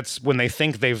 And like, that's when they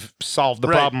think they've solved the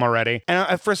problem already.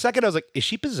 And for a second I was like, is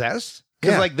she possessed?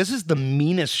 Because like, this is the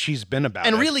meanest she's been about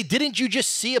And it. really, didn't you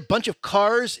just see a bunch of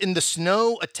cars in the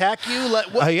snow attack you? Like,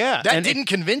 what? Yeah. That And didn't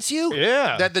convince you?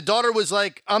 Yeah. That the daughter was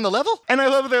like on the level? And I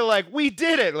love they're like, we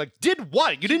did it. Like, did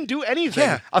what? You didn't do anything.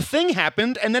 Yeah. A thing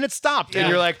happened and then it stopped. And Yeah.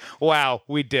 you're like, wow,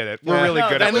 we did it. We're really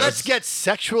good at And this. let's get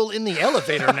sexual in the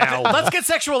elevator now. Let's get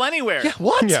sexual anywhere.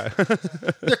 What? Yeah.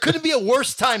 There couldn't be a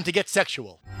worse time to get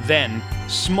sexual. Then,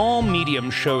 small medium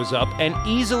shows up and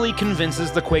easily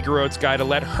convinces the Quaker Oats guy to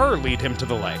let her lead him to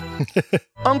the light.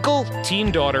 Uncle,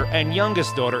 teen daughter, and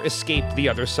youngest daughter escape the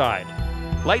other side.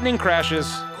 Lightning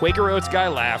crashes, Quaker Oats guy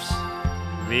laughs.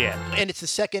 The end. And it's the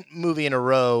second movie in a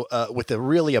row with a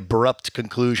really abrupt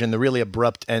conclusion, the really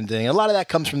abrupt ending. A lot of that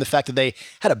comes from the fact that they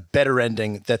had a better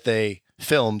ending that they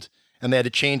filmed, and they had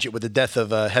to change it with the death of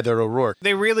Heather O'Rourke.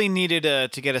 They really needed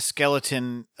to get a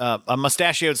skeleton, a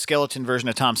mustachioed skeleton version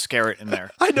of Tom Skerritt in there.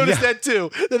 I noticed that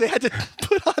too, that they had to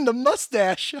put on the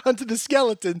mustache onto the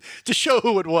skeleton to show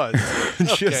who it was.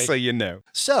 Just so you know.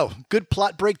 So, good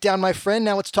plot breakdown, my friend.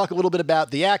 Now let's talk a little bit about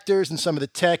the actors and some of the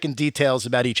tech and details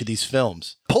about each of these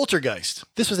films. Poltergeist.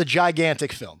 This was a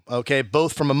gigantic film, okay?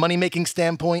 Both from a money-making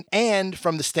standpoint and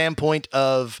from the standpoint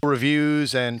of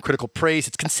reviews and critical praise.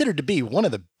 It's considered to be one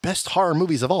of the best horror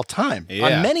movies of all time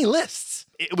on many lists.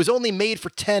 it was only made for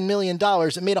 $10 million.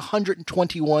 It made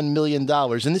 $121 million.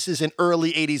 And this is in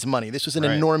early 80s money. This was an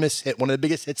enormous hit, one of the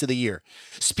biggest hits of the year.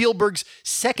 Spielberg's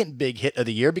second big hit of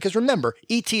the year, because remember,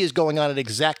 E.T. is going on at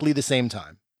exactly the same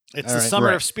time. It's the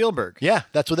summer of Spielberg. Yeah,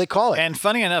 that's what they call it. And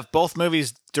funny enough, both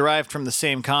movies derived from the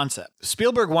same concept.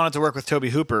 Spielberg wanted to work with Tobe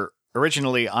Hooper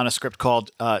originally on a script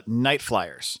called Night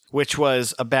Flyers, which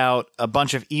was about a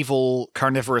bunch of evil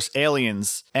carnivorous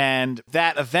aliens. And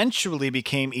that eventually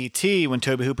became E.T. when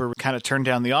Tobe Hooper kind of turned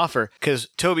down the offer, because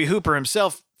Tobe Hooper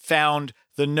himself found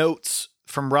the notes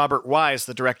from Robert Wise,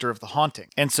 the director of The Haunting.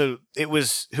 And so it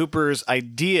was Hooper's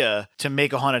idea to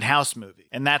make a haunted house movie.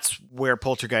 And that's where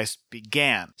Poltergeist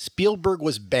began. Spielberg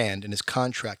was banned in his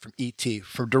contract from E.T.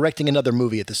 for directing another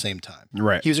movie at the same time.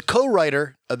 Right. He was a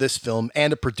co-writer of this film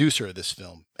and a producer of this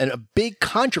film. And a big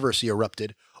controversy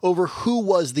erupted over who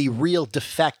was the real de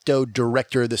facto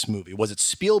director of this movie. Was it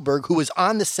Spielberg, who was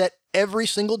on the set every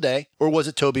single day, or was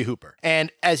it Tobe Hooper?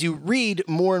 And as you read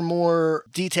more and more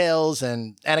details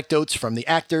and anecdotes from the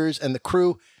actors and the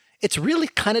crew, it's really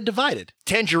kind of divided.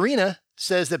 Tangerina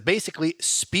says that basically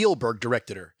Spielberg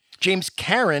directed her. James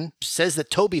Caron says that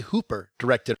Tobe Hooper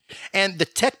directed her. And the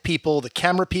tech people, the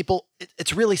camera people,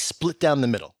 it's really split down the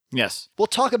middle. Yes. We'll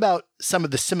talk about some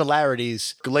of the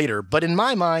similarities later, but in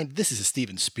my mind, this is a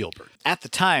Steven Spielberg. At the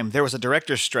time, there was a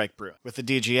director's strike brewing with the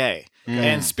DGA.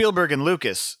 And Spielberg and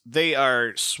Lucas, they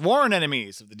are sworn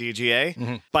enemies of the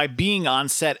DGA. By being on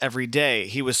set every day,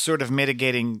 he was sort of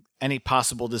mitigating any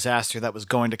possible disaster that was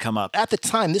going to come up. At the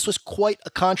time, this was quite a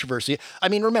controversy. I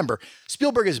mean, remember,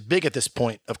 Spielberg is big at this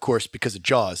point, of course, because of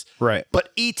Jaws. Right. But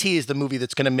E.T. is the movie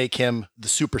that's going to make him the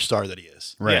superstar that he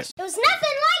is. Right. Yes. There was nothing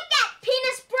like that,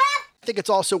 penis breath! I think it's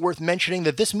also worth mentioning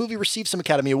that this movie received some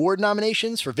Academy Award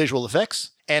nominations for visual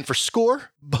effects and for score.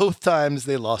 Both times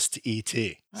they lost to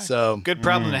E.T. So Good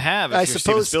problem to have if I you're suppose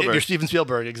Steven Spielberg. you're Steven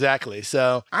Spielberg, exactly.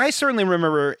 So I certainly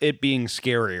remember it being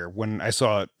scarier when I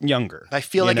saw it younger. I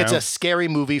feel like it's a scary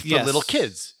movie for Yes. little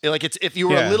kids. Like it's if you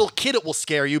were a little kid, it will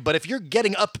scare you. But if you're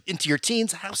getting up into your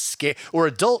teens, how scared or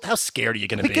adult, how scared are you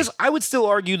going to be? Because I would still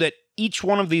argue that each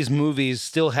one of these movies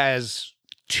still has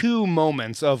two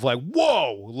moments of like,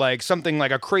 whoa, like something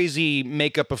like a crazy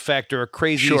makeup effect or a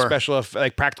crazy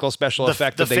practical special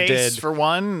effect the that they face, did. for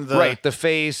one. Right, the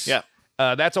face. Yeah.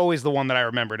 That's always the one that I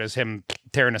remembered as him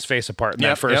tearing his face apart in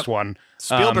that first one.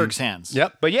 Spielberg's hands.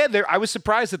 Yep. But yeah, I was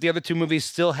surprised that the other two movies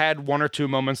still had one or two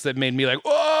moments that made me like,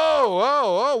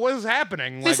 whoa, what is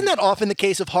happening? Like, Isn't that often the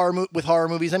case of with horror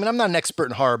movies? I mean, I'm not an expert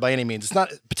in horror by any means. It's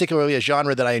not particularly a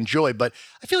genre that I enjoy, but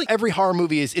I feel like every horror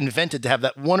movie is invented to have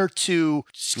that one or two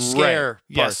scare parts,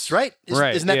 Yes. right?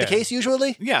 Right, Isn't that yeah. the case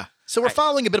usually? Yeah. So we're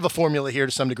following a bit of a formula here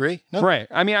to some degree. No? Right.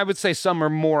 I mean, I would say some are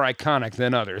more iconic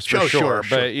than others, for Sure, sure. sure.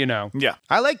 But, you know. Yeah.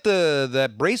 I like the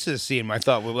braces scene, I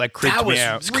thought, would like creeped That was me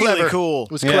out. really clever. cool.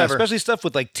 It was Yeah, clever. especially stuff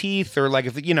with like teeth or like,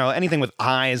 if anything with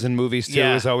eyes in movies too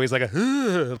Yeah. is always like a,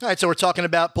 All right, so we're talking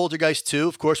about Poltergeist 2,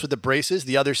 of course, with the braces,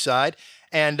 the other side.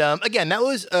 And again, that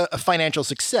was a financial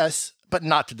success, but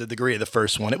not to the degree of the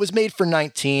first one. It was made for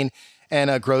 19 and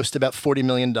grossed about $40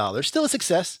 million. Still a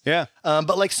success. Yeah.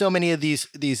 But like so many of these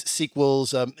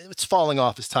sequels, it's falling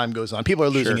off as time goes on. People are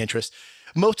losing interest.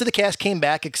 Most of the cast came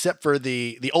back except for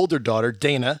the older daughter,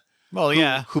 Dana, Well,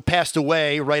 yeah. who passed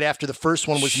away right after the first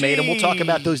one was made. And we'll talk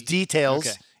about those details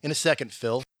Okay. in a second,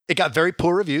 Phil. It got very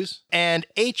poor reviews. And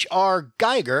H.R.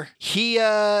 Geiger, he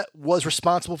was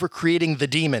responsible for creating the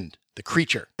demon, the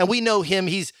creature. And we know him.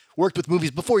 He's worked with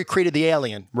movies before he created the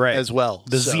alien as well.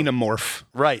 The So- xenomorph.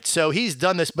 Right. So he's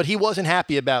done this, but he wasn't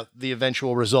happy about the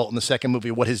eventual result in the second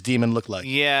movie, what his demon looked like.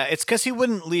 Yeah, it's because he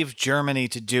wouldn't leave Germany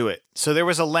to do it. So there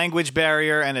was a language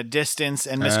barrier and a distance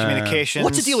and miscommunication.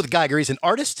 What's the deal with Geiger? He's an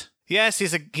artist? Yes,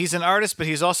 he's an artist, but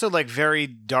he's also like very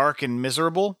dark and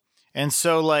miserable. And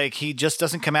so like he just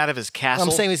doesn't come out of his castle.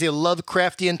 I'm saying he's a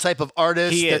Lovecraftian type of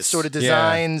artist He that is. sort of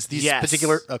designs these Yes.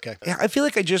 particular... Okay. Yeah, I feel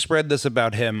like I just read this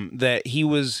about him that he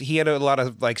had a lot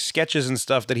of like sketches and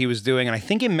stuff that he was doing, and I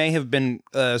think it may have been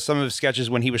some of his sketches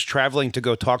when he was traveling to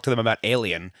go talk to them about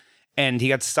Alien, and he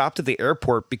got stopped at the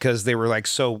airport because they were like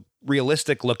so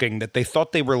realistic looking that they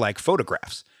thought they were like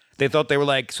photographs. They thought they were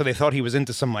like, so they thought he was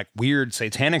into some like weird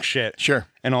satanic shit. Sure.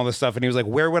 And all this stuff. And he was like,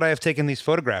 where would I have taken these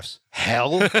photographs?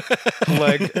 Hell?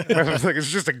 Like, I was like, it's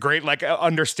just a great like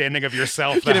understanding of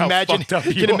yourself. You can how imagine, fucked up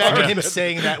you can imagine are. him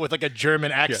saying that with like a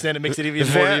German accent. It makes it even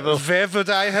more Where, evil. where would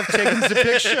I have taken the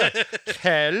picture?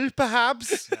 Hell,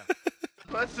 perhaps?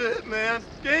 That's it, man.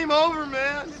 Game over,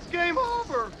 man. It's game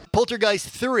over. Poltergeist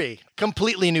 3,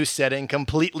 completely new setting,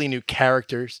 completely new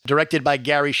characters. Directed by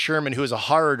Gary Sherman, who is a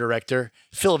horror director.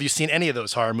 Phil, have you seen any of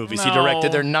those horror movies he No.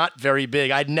 directed? They're not very big.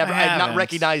 I'd not haven't.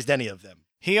 recognized any of them.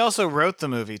 He also wrote the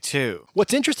movie, too.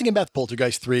 What's interesting about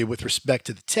Poltergeist 3 with respect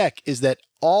to the tech is that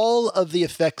all of the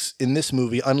effects in this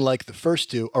movie, unlike the first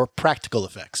two, are practical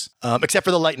effects, except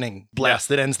for the lightning blast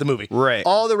that ends the movie. Right.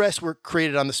 All the rest were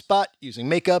created on the spot using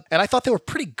makeup, and I thought they were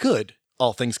pretty good,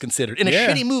 all things considered. In a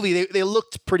shitty movie, they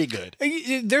looked pretty good.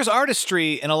 There's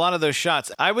artistry in a lot of those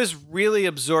shots. I was really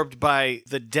absorbed by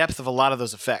the depth of a lot of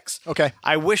those effects. Okay.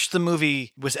 I wish the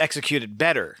movie was executed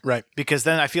better. Right. Because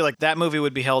then I feel like that movie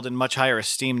would be held in much higher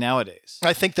esteem nowadays.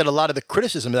 I think that a lot of the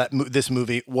criticism of this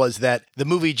movie was that the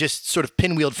movie just sort of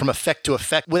pinwheeled from effect to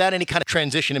effect without any kind of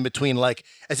transition in between, like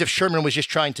as if Sherman was just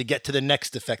trying to get to the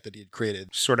next effect that he had created.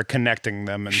 Sort of connecting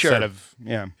them instead of,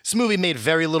 This movie made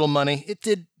very little money. It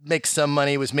did make some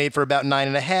money. It was made for about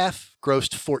 9.5,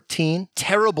 grossed 14.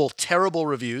 Terrible, terrible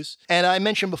reviews. And I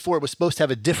mentioned before it was supposed to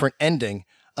have a different ending.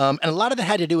 And a lot of that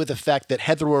had to do with the fact that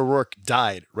Heather O'Rourke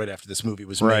died right after this movie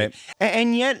was made.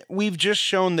 And yet we've just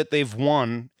shown that they've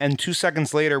won, and 2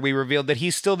 seconds later we revealed that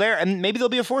he's still there, and maybe there'll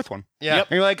be a fourth one. Yeah. Yep.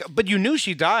 And you're like, but you knew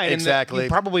she died, Exactly. and that you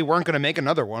probably weren't going to make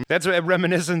another one. That's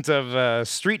reminiscent of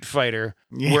Street Fighter,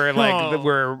 where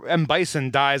where M.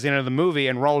 Bison dies at the end of the movie,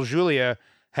 and Raul Julia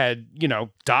had,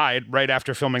 died right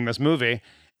after filming this movie.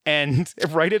 And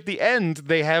right at the end,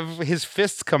 they have his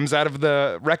fist comes out of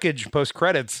the wreckage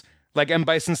post-credits, like M.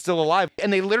 Bison's still alive.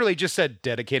 And they literally just said,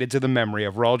 dedicated to the memory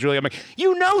of Raul Julia. I'm like,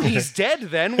 he's dead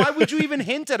then. Why would you even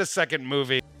hint at a second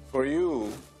movie? For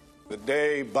you, the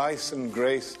day Bison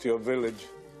graced your village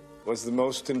was the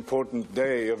most important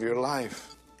day of your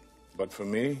life. But for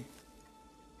me,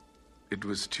 it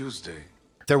was Tuesday.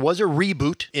 There was a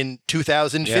reboot in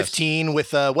 2015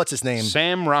 with, what's his name?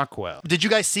 Sam Rockwell. Did you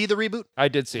guys see the reboot? I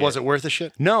did see it. Was it worth a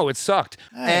shit? No, it sucked.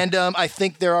 And I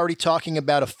think they're already talking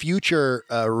about a future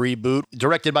reboot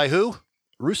directed by who?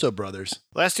 Russo brothers.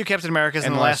 Last two Captain Americas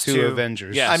and And the last two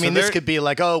Avengers. Yeah, I so mean, this they're- could be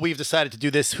like, oh, we've decided to do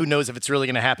this. Who knows if it's really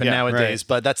going to happen Yeah, nowadays? right.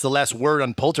 But that's the last word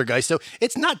on Poltergeist. So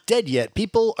it's not dead yet.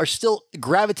 People are still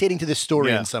gravitating to this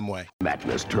story in some way.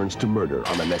 Madness turns to murder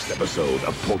on the next episode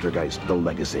of Poltergeist: The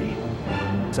Legacy.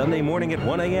 Sunday morning at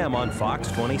 1 a.m. on Fox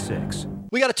 26.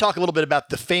 We got to talk a little bit about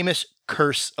the famous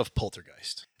curse of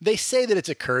Poltergeist. They say that it's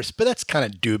a curse, but that's kind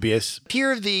of dubious.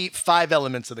 Here are the 5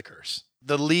 elements of the curse.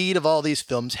 The lead of all these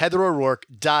films, Heather O'Rourke,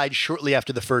 died shortly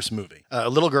after the first movie. A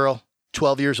little girl,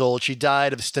 12 years old. She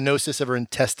died of stenosis of her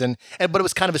intestine, but it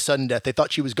was kind of a sudden death. They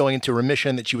thought she was going into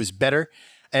remission, that she was better,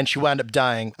 and she wound up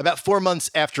dying about 4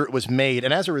 months after it was made.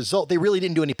 And as a result, they really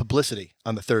didn't do any publicity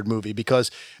on the third movie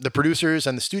because the producers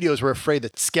and the studios were afraid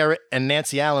that Skerritt and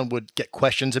Nancy Allen would get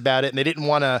questions about it, and they didn't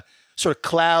want to sort of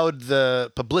cloud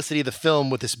the publicity of the film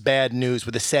with this bad news,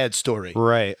 with a sad story.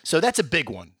 Right. So that's a big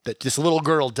one, that this little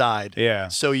girl died. Yeah.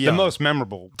 So young. The most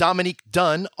memorable. Dominique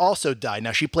Dunne also died.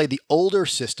 Now, she played the older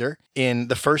sister in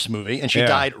the first movie, and she Yeah.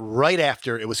 died right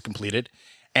after it was completed.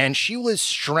 And she was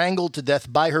strangled to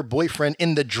death by her boyfriend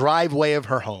in the driveway of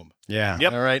her home. Yeah.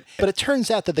 Yep. All right. But it turns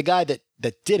out that the guy that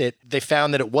did it, they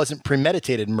found that it wasn't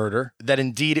premeditated murder, that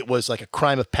indeed it was like a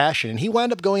crime of passion. And he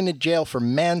wound up going to jail for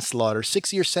manslaughter,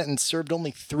 6-year sentence, served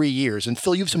only 3 years. And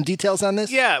Phil, you have some details on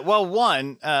this? Yeah, well,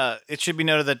 one, it should be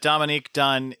noted that Dominique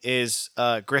Dunne is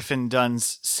Griffin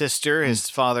Dunne's sister. His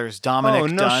father's Dominic Oh,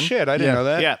 no Dunne. shit. I didn't know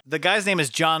that. Yeah, the guy's name is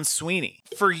John Sweeney.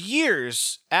 For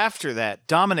years after that,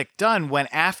 Dominic Dunne went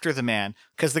after the man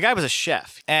because the guy was a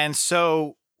chef. And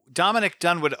so Dominic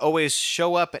Dunne would always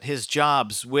show up at his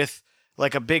jobs with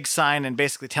like a big sign and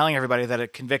basically telling everybody that a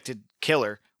convicted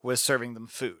killer was serving them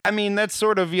food. I mean, that's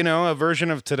sort of, a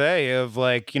version of today of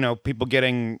like, people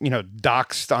getting,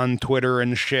 doxxed on Twitter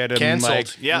and shit. And Canceled.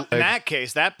 Like, Yeah, in that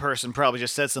case, that person probably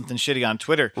just said something shitty on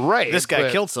Twitter. Right, This guy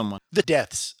but- killed someone. The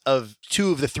deaths of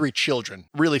 2 of the 3 children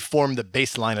really form the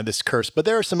baseline of this curse, but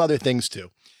there are some other things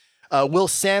too. Will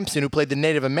Sampson, who played the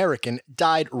Native American,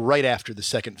 died right after the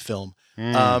second film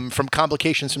from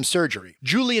complications from surgery.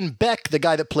 Julian Beck, the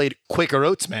guy that played Quaker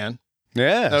Oats Man,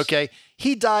 Yes. okay,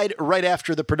 he died right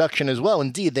after the production as well.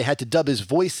 Indeed, they had to dub his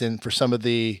voice in for some of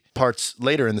the parts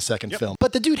later in the second film.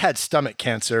 But the dude had stomach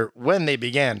cancer when they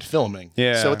began filming.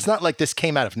 Yeah. So it's not like this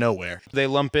came out of nowhere. They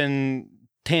lump in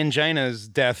Tangina's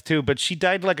death too, but she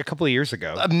died like a couple of years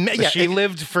ago. yeah, She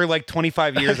lived for like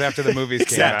 25 years after the movies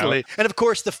Exactly. came out. And of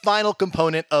course, the final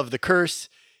component of the curse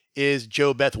is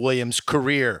Joe Beth Williams'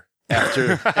 career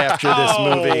after this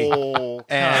movie. Oh,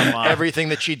 And come on. everything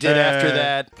that she did after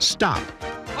that. Stop.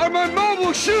 I'm a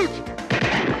mobile shoot!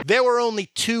 There were only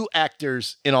 2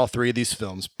 actors in all 3 of these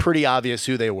films. Pretty obvious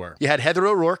who they were. You had Heather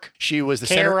O'Rourke. She was the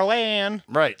Carol Ann.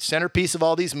 centerpiece of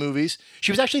all these movies.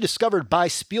 She was actually discovered by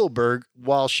Spielberg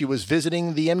while she was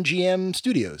visiting the MGM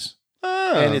studios.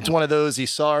 Oh. And it's one of those, he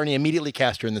saw her and he immediately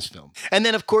cast her in this film. And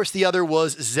then, of course, the other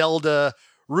was Zelda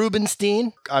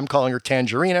Rubenstein. I'm calling her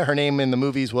Tangerina. Her name in the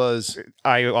movies was...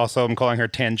 I also am calling her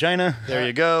Tangina. There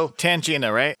you go.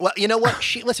 Tangina, right? Well, you know what?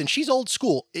 She's old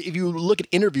school. If you look at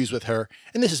interviews with her,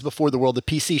 and this is before the world of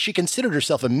PC, she considered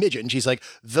herself a midget. And she's like,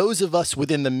 those of us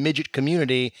within the midget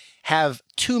community have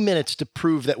 2 minutes to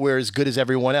prove that we're as good as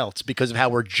everyone else because of how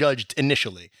we're judged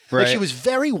initially. Right. Like, she was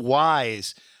very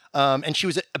wise. And she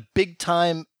was a big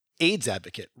time AIDS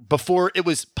advocate before it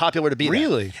was popular to be that.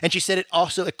 Really? And she said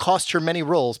it cost her many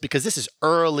roles because this is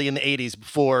early in the 80s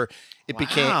before it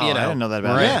became, you know. I didn't know that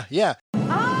about Right. her. Yeah. All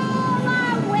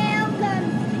are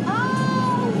welcome.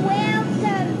 All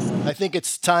welcome. I think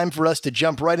it's time for us to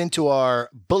jump right into our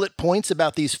bullet points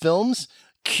about these films.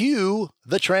 Cue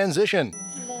the transition.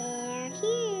 They're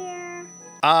here.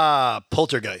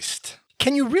 Poltergeist.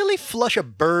 Can you really flush a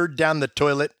bird down the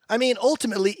toilet? I mean,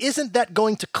 ultimately, isn't that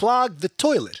going to clog the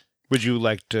toilet? Would you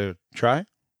like to try?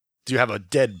 Do you have a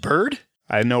dead bird?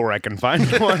 I know where I can find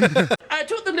one. I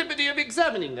took the liberty of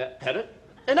examining that parrot,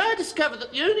 and I discovered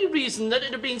that the only reason that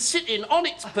it had been sitting on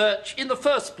its perch in the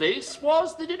first place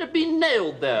was that it had been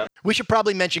nailed there. We should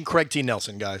probably mention Craig T.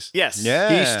 Nelson, guys. Yes.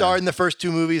 Yeah. He starred in the first 2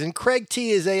 movies, and Craig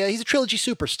T. is he's a trilogy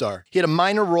superstar. He had a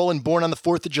minor role in Born on the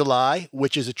 4th of July,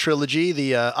 which is a trilogy,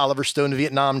 the Oliver Stone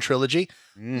Vietnam trilogy.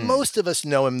 Most of us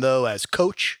know him, though, as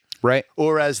Coach. Right.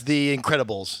 Or as the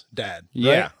Incredibles' dad.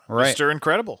 Yeah, right. Mr.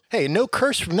 Incredible. Hey, no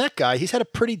curse from that guy. He's had a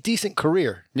pretty decent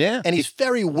career. Yeah. And he's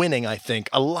very winning, I think,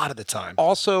 a lot of the time.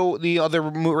 Also, the other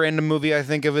random movie I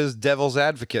think of is Devil's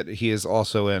Advocate. He is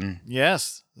also in.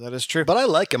 Yes, that is true. But I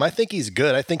like him. I think he's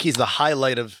good. I think he's the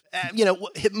highlight of,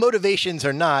 motivations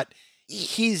or not,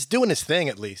 he's doing his thing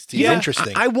at least. He's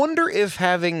interesting. I wonder if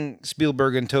having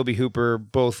Spielberg and Tobe Hooper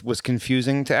both was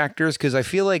confusing to actors, because I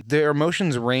feel like their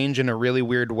emotions range in a really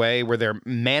weird way where they're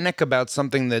manic about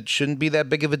something that shouldn't be that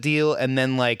big of a deal and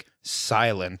then like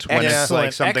silent when it's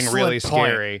like something really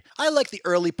scary. I like the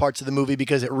early parts of the movie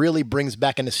because it really brings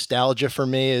back a nostalgia for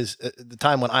me as the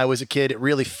time when I was a kid. It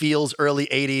really feels early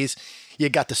 80s. You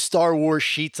got the Star Wars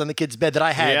sheets on the kid's bed that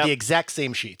I had, the exact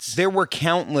same sheets. There were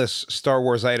countless Star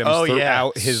Wars items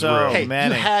throughout his room. Hey,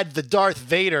 you had the Darth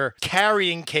Vader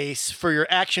carrying case for your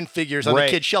action figures on the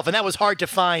kid's shelf, and that was hard to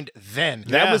find then.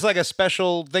 That was like a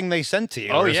special thing they sent to you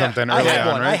something I early had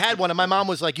on, one. right? I had one, and my mom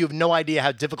was like, you have no idea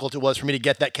how difficult it was for me to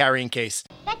get that carrying case.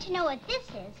 Bet you know what this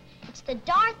is. It's the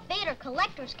Darth Vader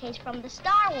collector's case from the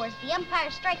Star Wars The Empire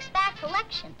Strikes Back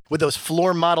collection. With those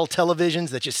floor model televisions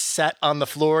that just sat on the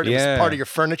floor and it was part of your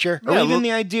furniture. Or even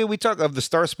the idea we talk of the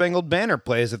Star Spangled Banner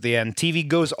plays at the end. TV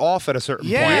goes off at a certain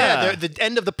point. Yeah, the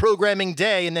end of the programming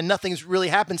day, and then nothing's really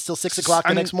happens till 6 o'clock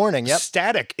the next morning. Yep.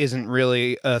 Static isn't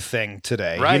really a thing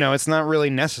today. Right. You know, it's not really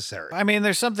necessary. I mean,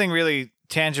 there's something really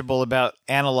tangible about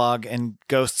analog and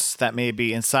ghosts that may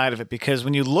be inside of it, because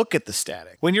when you look at the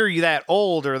static, when you're that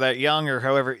old or that young or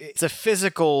however, it's a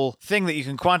physical thing that you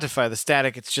can quantify. The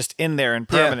static, it's just in there and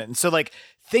permanent. And so like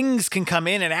things can come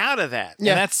in and out of that.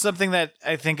 Yeah. And that's something that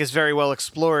I think is very well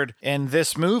explored in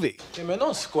this movie. Hey, man,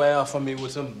 don't square off on me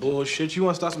with some bullshit. You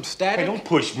want to start some static? Hey, don't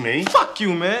push me. Fuck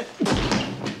you, man.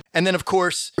 And then, of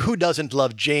course, who doesn't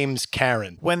love James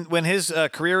Karen? When his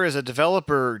career as a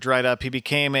developer dried up, he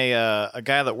became a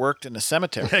guy that worked in a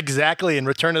cemetery. Exactly, in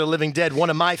Return of the Living Dead, one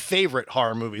of my favorite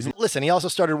horror movies. Listen, he also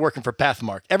started working for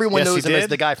Pathmark. Everyone knows him as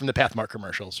the guy from the Pathmark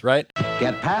commercials, right?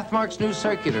 Get Pathmark's new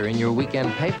circular in your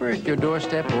weekend paper, at your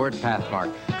doorstep, or at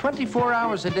Pathmark. 24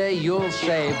 hours a day, you'll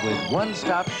save with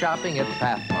one-stop shopping at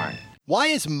Pathmark. Why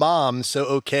is mom so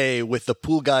okay with the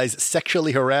pool guys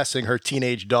sexually harassing her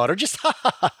teenage daughter? Just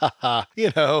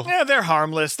you know. Yeah, they're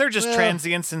harmless. They're just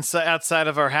transients outside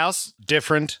of our house.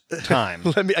 Different time.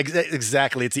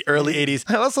 Exactly. It's the early 80s.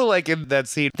 I also like in that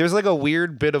scene, there's like a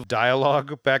weird bit of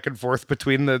dialogue back and forth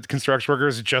between the construction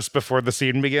workers just before the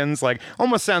scene begins. Like,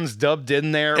 almost sounds dubbed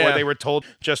in there, where they were told,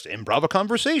 just improv a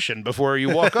conversation before you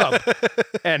walk up.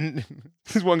 And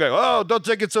there's one guy, oh, don't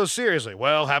take it so seriously.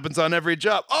 Well, happens on every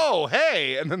job. Oh, hey.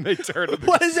 And then they turn.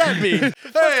 What does that mean?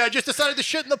 Hey, I just decided to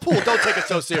shit in the pool. Don't take it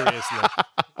so seriously.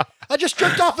 I just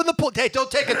jerked off in the pool. Hey, don't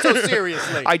take it so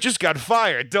seriously. I just got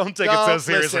fired. Don't take it so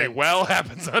seriously. Listen. Well,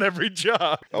 happens on every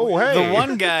job. Oh, hey. The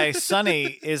one guy,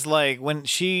 Sonny, is like, when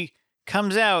she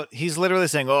comes out, he's literally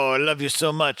saying, oh, I love you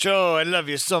so much. Oh, I love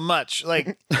you so much.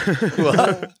 Like,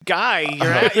 guy,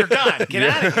 you're gone. Get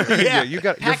out of here. Yeah, you're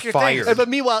fired. But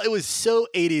meanwhile, it was so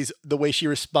 80s the way she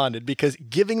responded, because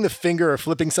giving the finger or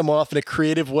flipping someone off in a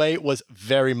creative way was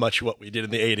very much what we did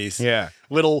in the 80s. Yeah.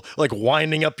 Little, like,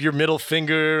 winding up your middle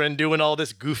finger and doing all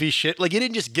this goofy shit. Like, you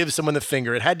didn't just give someone the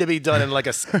finger. It had to be done in, like,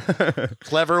 a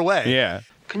clever way. Yeah.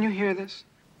 Can you hear this?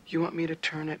 You want me to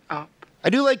turn it up? I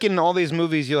do like in all these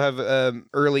movies, you'll have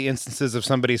early instances of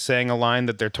somebody saying a line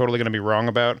that they're totally going to be wrong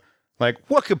about. Like,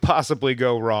 what could possibly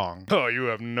go wrong? Oh, you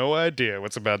have no idea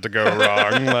what's about to go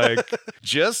wrong. Like,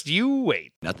 just you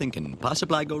wait. Nothing can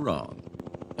possibly go wrong.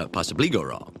 Possibly go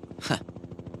wrong. Huh.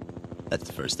 That's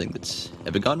the first thing that's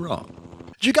ever gone wrong.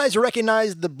 Did you guys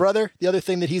recognize the brother, the other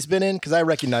thing that he's been in? Because I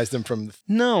recognized him from...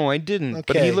 No, I didn't, Okay.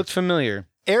 but he looked familiar.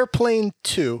 Airplane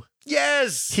 2.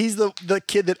 Yes! He's the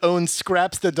kid that owns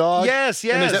Scraps the dog. Yes,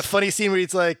 And there's yes. that funny scene where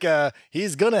he's like,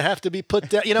 he's going to have to be put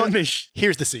down. You know,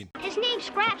 here's the scene. His name's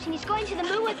Scraps, and he's going to the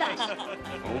moon with us.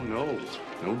 Oh, no.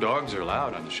 No dogs are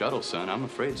allowed on the shuttle, son. I'm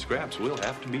afraid Scraps will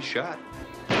have to be shot.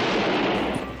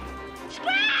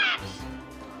 Scraps!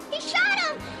 He shot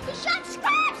him! He shot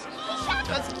Scraps! He shot...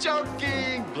 Just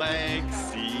joking, blank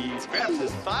C. Scraps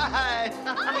is fine.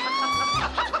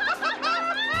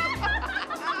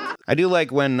 I do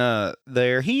like when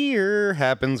They're Here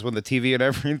happens with the TV and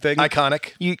everything.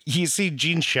 Iconic. You see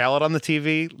Gene Shalit on the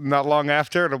TV not long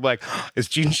after, and I'm like, is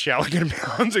Gene Shalit going to be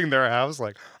haunting their house?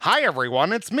 Like, hi,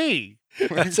 everyone, it's me.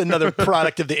 That's another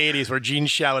product of the 80s where Gene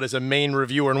Shalit is a main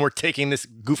reviewer and we're taking this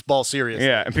goofball serious.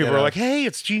 Yeah, and people are like, hey,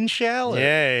 it's Gene Shalit.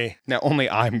 Yay. Now, only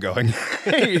I'm going,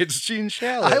 hey, it's Gene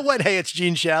Shalit. I went, hey, it's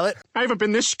Gene Shalit. I haven't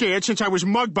been this scared since I was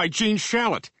mugged by Gene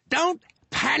Shalit. Don't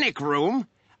panic, Room.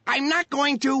 I'm not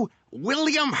going to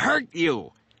William hurt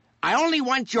you. I only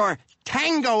want your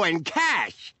tango and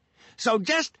cash. So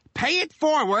just pay it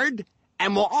forward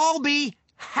and we'll all be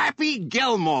Happy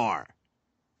Gilmore.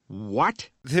 What?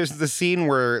 There's the scene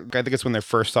where, I think it's when they're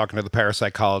first talking to the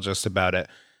parapsychologist about it.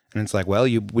 And it's like, well,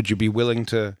 would you be willing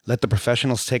to let the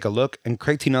professionals take a look? And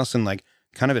Craig T. Nelson, like,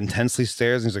 kind of intensely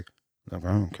stares. And he's like, I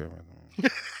don't care.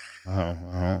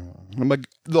 I'm like,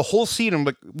 the whole scene, I'm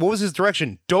like, what was his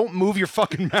direction? Don't move your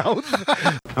fucking mouth.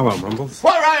 Hello, Mumbles.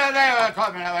 What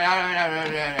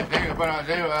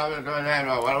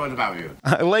was about you?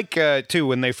 I like, too,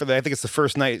 when I think it's the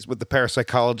first night with the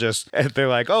parapsychologist, and they're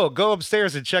like, oh, go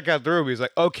upstairs and check out the room. He's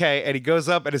like, okay. And he goes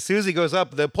up, and as soon as he goes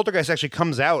up, the poltergeist actually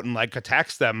comes out and, like,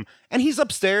 attacks them. And he's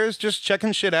upstairs just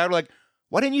checking shit out, like,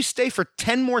 why didn't you stay for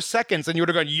 10 more seconds? And you would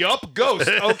have gone, yup, ghost.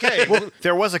 Okay. Well,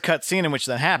 there was a cut scene in which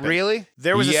that happened. Really?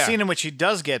 There was Yeah. a scene in which he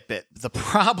does get bit. The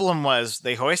problem was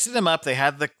they hoisted him up, they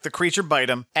had the creature bite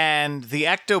him, and the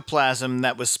ectoplasm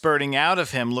that was spurting out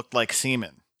of him looked like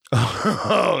semen.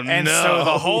 Oh, And so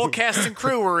the whole cast and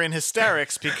crew were in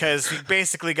hysterics because he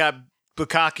basically got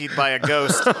bukkakied by a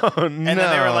ghost. Oh, and then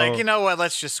they were like, you know what,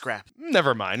 let's just scrap.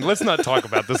 Never mind. Let's not talk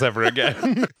about this ever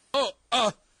again.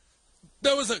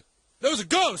 There was a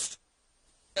ghost.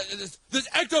 There's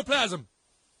ectoplasm.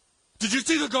 Did you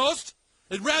see the ghost?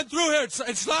 It ran through here. It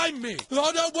slimed me.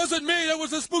 Oh, that wasn't me. That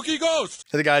was a spooky ghost.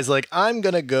 And the guy's like, I'm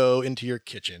going to go into your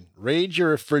kitchen, raid your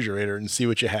refrigerator, and see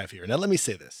what you have here. Now, let me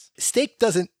say this. Steak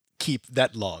doesn't keep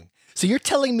that long. So you're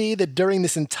telling me that during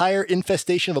this entire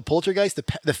infestation of a poltergeist,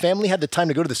 the family had the time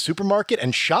to go to the supermarket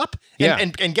and shop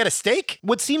and get a steak?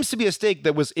 What seems to be a steak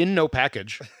that was in no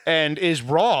package and is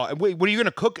raw. Wait, what are you going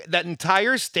to cook that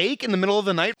entire steak in the middle of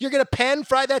the night? You're going to pan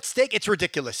fry that steak? It's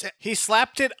ridiculous. He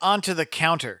slapped it onto the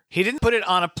counter. He didn't put it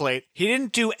on a plate. He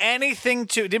didn't do anything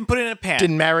didn't put it in a pan.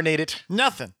 Didn't marinate it?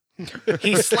 Nothing.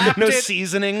 He slapped No it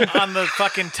seasoning on the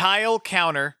fucking tile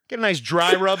counter. Get a nice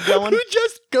dry rub going. Who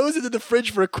just goes into the fridge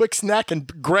for a quick snack and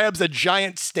grabs a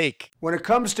giant steak? When it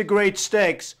comes to great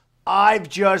steaks, I've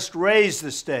just raised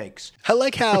the stakes. I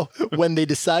like how when they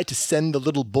decide to send the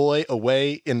little boy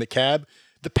away in the cab,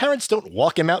 the parents don't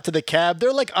walk him out to the cab.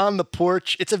 They're like on the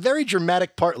porch. It's a very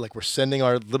dramatic part, like we're sending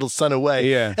our little son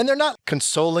away. Yeah. And they're not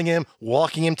consoling him,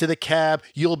 walking him to the cab.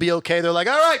 You'll be okay. They're like,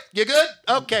 all right, you good?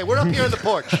 Okay, we're up here on the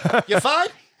porch. You fine?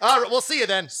 All right, we'll see you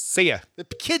then. See ya. The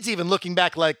kid's even looking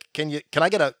back like, can I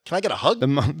get a hug?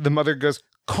 The mother goes,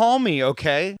 call me,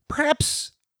 okay?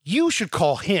 Perhaps you should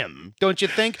call him, don't you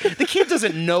think? The kid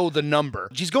doesn't know the number.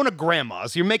 She's going to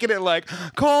grandma's. You're making it like,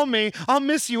 call me. I'll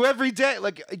miss you every day.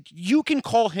 Like, you can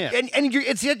call him. And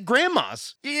it's at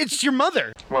grandma's. It's your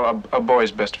mother. Well, a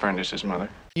boy's best friend is his mother.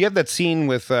 You have that scene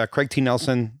with Craig T.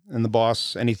 Nelson and the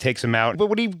boss, and he takes him out. But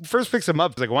when he first picks him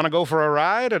up, he's like, want to go for a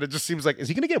ride? And it just seems like, is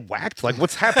he going to get whacked? Like,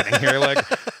 what's happening here?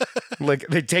 Like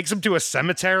they takes him to a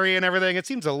cemetery and everything. It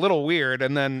seems a little weird.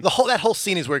 And then that whole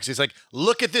scene is where he's like,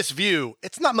 look at this view.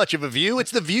 It's not much of a view.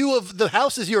 It's the view of the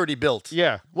houses you already built.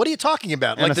 Yeah. What are you talking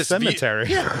about? And like a this cemetery.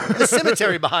 Yeah, the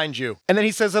cemetery behind you. And then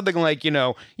he says something like,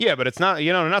 yeah, but it's not,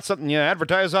 not something you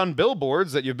advertise on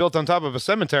billboards that you built on top of a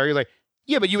cemetery. Like,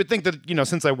 yeah, but you would think that,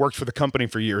 since I worked for the company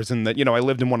for years and that, I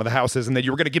lived in one of the houses and that you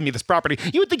were going to give me this property,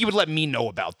 you would think you would let me know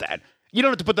about that. You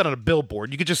don't have to put that on a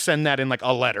billboard. You could just send that in like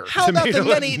a letter. How to about me the to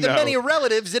let many them the know. many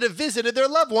relatives that have visited their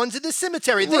loved ones at the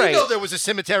cemetery? They Right. know there was a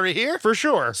cemetery here. For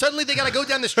sure. Suddenly they got to go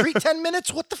down the street 10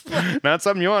 minutes? What the fuck? Not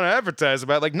something you want to advertise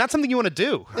about. Like, not something you want to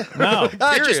do. No. Just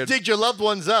Period. dig your loved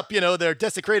ones up, their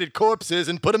desecrated corpses,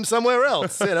 and put them somewhere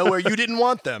else, where you didn't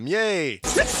want them. Yay.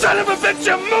 You son of a bitch,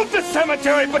 you moved the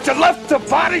cemetery, but you left the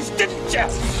bodies, didn't you?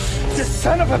 You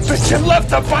son of a bitch, you left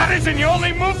the bodies and you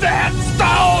only moved the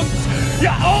headstones! You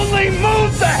only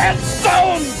moved the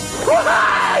headstones!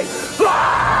 Why?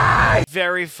 Why?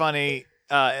 Very funny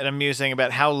and amusing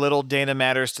about how little Dana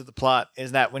matters to the plot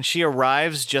is that when she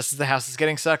arrives just as the house is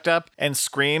getting sucked up and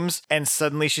screams and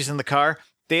suddenly she's in the car,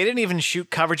 they didn't even shoot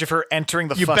coverage of her entering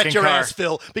the You fucking bet your car. ass,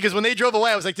 Phil. Because when they drove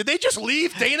away, I was like, did they just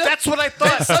leave, Dana? That's what I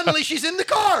thought. Then suddenly she's in the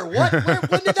car. What?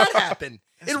 When did that happen?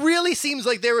 It really seems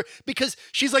like they were, because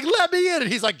she's like, let me in.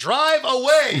 And he's like, drive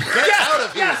away. Get out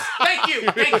of here. Yes,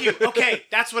 thank you. Okay,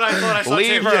 that's what I thought I saw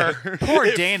Leave too. her. Yeah. Poor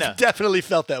It Dana. Definitely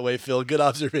felt that way, Phil. Good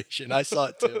observation. I saw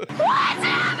it too.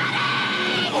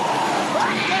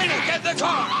 Dana, get the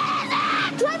car!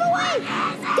 Drive away!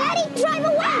 Daddy, drive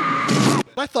away!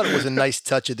 I thought it was a nice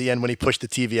touch at the end when he pushed the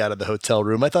TV out of the hotel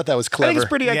room. I thought that was I clever. think it's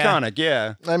pretty iconic,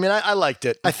 yeah. I mean, I liked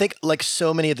it. I think like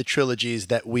so many of the trilogies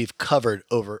that we've covered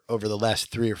over the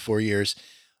last 3 or 4 years,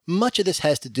 much of this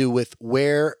has to do with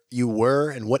where you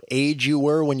were and what age you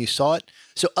were when you saw it.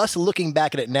 So us looking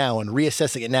back at it now and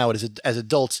reassessing it now as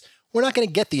adults, we're not going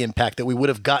to get the impact that we would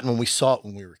have gotten when we saw it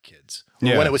when we were kids.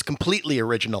 Yeah. When it was completely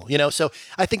original, So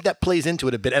I think that plays into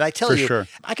it a bit. And I tell For you, sure.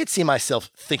 I could see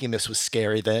myself thinking this was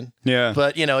scary then. Yeah.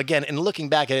 But, again, in looking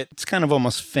back at it, It's kind of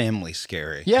almost family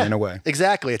scary, yeah, in a way.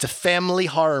 Exactly. It's a family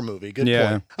horror movie. Good Yeah.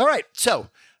 point. All right. So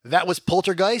that was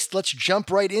Poltergeist. Let's jump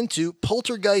right into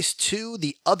Poltergeist 2,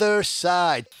 The Other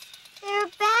Side. They're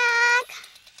back.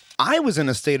 I was in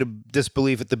a state of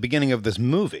disbelief at the beginning of this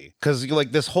movie because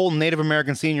like this whole Native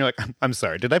American scene, you're like, I'm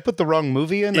sorry, did I put the wrong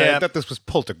movie in? Yeah. I thought this was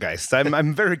Poltergeist.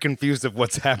 I'm very confused of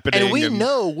what's happening. And we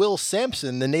know Will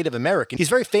Sampson, the Native American. He's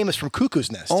very famous from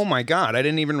Cuckoo's Nest. Oh my God, I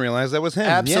didn't even realize that was him.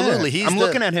 Absolutely. Yeah. He's I'm the-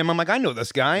 looking at him. I'm like, I know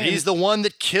this guy. He's the one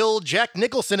that killed Jack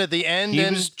Nicholson at the end. He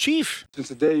and was chief. Since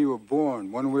the day you were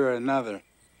born, one way or another,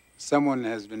 someone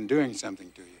has been doing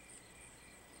something to you.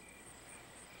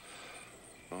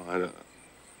 Oh,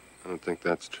 I don't think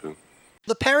that's true.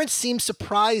 the parents seem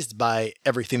surprised by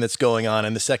everything that's going on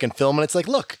in the second film. And it's like,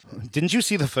 look, didn't you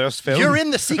see the first film? You're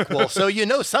in the sequel, so you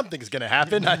know something's going to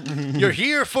happen. You're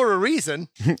here for a reason.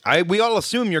 We all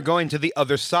assume you're going to the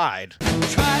other side. Try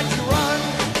to run,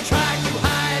 try to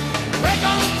hide. Break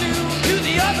on through to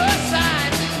the other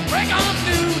side. Break on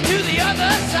through to the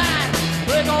other side.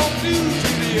 Break on through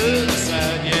to the other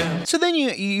side, yeah. So then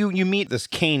you meet this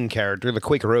Kane character, the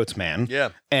Quaker Oats man. Yeah.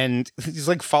 And he's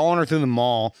like following her through the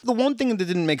mall. The one thing that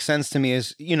didn't make sense to me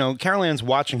is, you know, Carol Ann's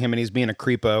watching him and he's being a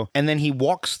creepo. And then he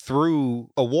walks through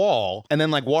a wall and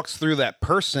then like walks through that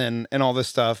person and all this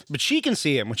stuff. But she can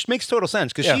see him, which makes total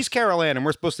sense because she's Carol Ann and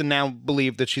we're supposed to now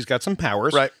believe that she's got some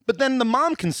powers. Right. But then the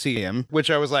mom can see him, which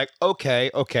I was like,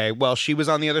 okay, well, she was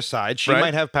on the other side. She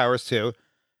might have powers too.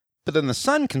 But then the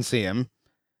son can see him.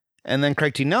 And then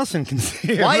Craig T. Nelson can see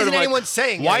him. Why And isn't I'm like, anyone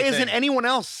saying Why anything? isn't anyone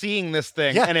else seeing this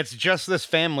thing? Yeah. And it's just this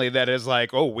family that is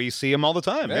like, oh, we see him all the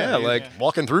time. Yeah, like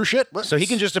walking through shit. So he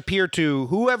can just appear to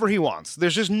whoever he wants.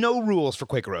 There's just no rules for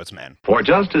Quaker Oats man. For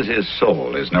just as his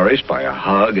soul is nourished by a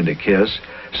hug and a kiss,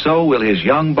 so will his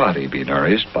young body be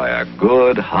nourished by a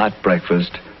good hot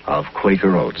breakfast of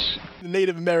Quaker Oats. The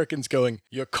Native Americans going,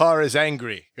 your car is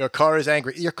angry. Your car is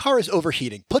angry. Your car is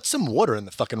overheating. Put some water in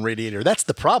the fucking radiator. That's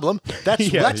the problem. That's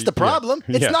the problem.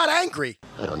 It's not angry.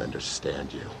 I don't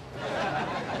understand you.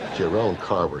 It's your own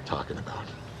car we're talking about.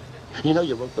 You know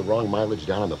you wrote the wrong mileage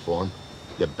down on the form?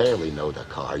 You barely know the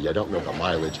car. You don't know the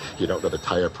mileage. You don't know the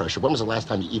tire pressure. When was the last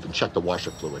time you even checked the washer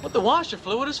fluid? But the washer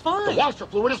fluid is fine. The washer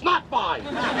fluid is not fine!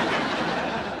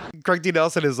 Craig T.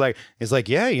 Nelson is like,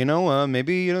 yeah, you know,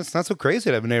 maybe, you know, it's not so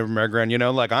crazy to have a Native American, you know,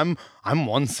 like I'm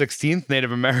 1/16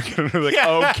 Native American. Like,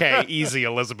 okay, easy,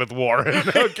 Elizabeth Warren.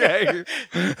 Okay.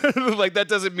 Like, that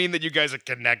doesn't mean that you guys are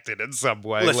connected in some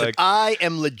way. Listen, like, I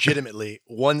am legitimately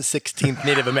 1/16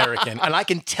 Native American, and I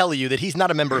can tell you that he's not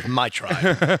a member of my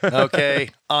tribe. Okay?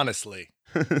 Honestly.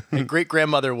 My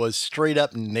great-grandmother was straight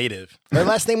up Native. Her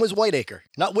last name was Whiteacre.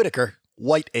 Not Whitaker.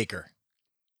 Whiteacre.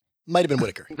 Might have been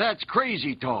Whitaker. That's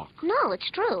crazy talk. No, it's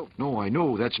true. No, I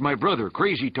know. That's my brother,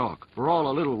 Crazy Talk. We're all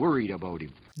a little worried about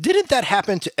him. Didn't that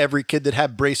happen to every kid that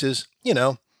had braces? You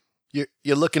know,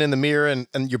 you're looking in the mirror and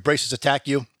your braces attack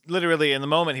you. literally in the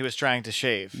moment he was trying to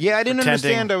shave. Yeah, I didn't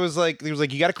pretending- understand. He was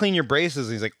like, you got to clean your braces.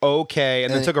 And he's like, okay.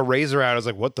 And then took a razor out. I was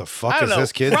like, what the fuck I is don't know.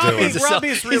 this kid Robbie- doing?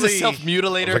 Robbie's He's a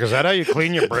self-mutilator. I was like, is that how you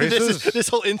clean your braces? This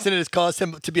whole incident has caused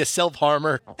him to be a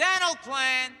self-harmer. Dental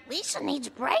plan. Lisa needs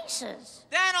braces.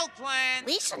 Dental plan.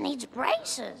 Lisa needs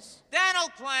braces. Dental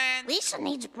plan. Lisa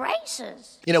needs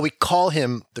braces. You know, we call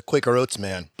him the Quaker Oats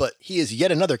Man, but he is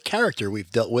yet another character we've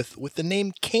dealt with the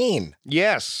name Kane.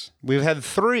 Yes, we've had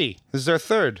 3. This is our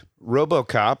 3rd.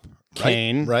 RoboCop,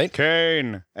 Kane, right?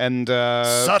 Kane, and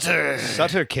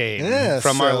Sutter Kane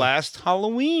from our last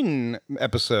Halloween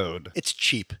episode. It's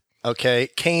cheap. Okay,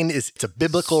 Cain it's a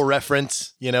biblical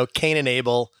reference, you know, Cain and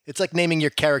Abel. It's like naming your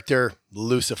character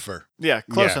Lucifer. Yeah,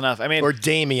 close enough. I mean, or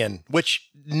Damien, which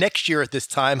next year at this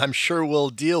time I'm sure we'll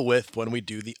deal with when we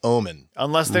do the Omen.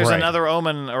 Unless there's another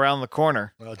Omen around the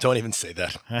corner. Well, don't even say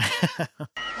that.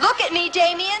 Look at me,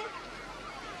 Damien.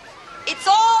 It's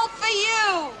all for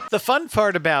you. The fun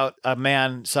part about a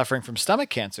man suffering from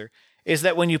stomach cancer is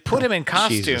that when you put him in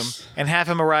costume Jesus. and have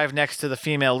him arrive next to the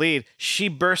female lead, she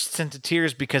bursts into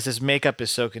tears because his makeup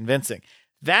is so convincing.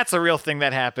 That's a real thing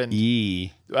that happened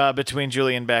between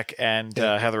Julian Beck and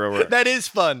Heather O'Rourke. That is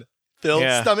fun. Phil,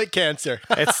 stomach cancer.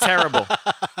 It's terrible.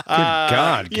 Good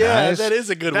God, guys. Yeah, that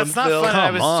is a good That's one, not Phil. fun.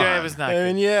 Come It was not I good.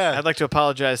 mean, yeah. I'd like to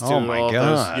apologize to Oh my all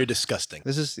God. those. You're disgusting.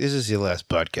 This is your last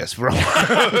podcast, bro.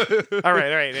 All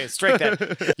right. Hey, straight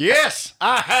that. Yes,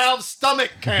 I have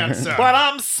stomach cancer. But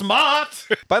I'm smart.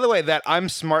 By the way, that I'm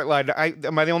smart line,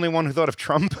 am I the only one who thought of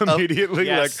Trump immediately?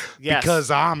 yes, yes.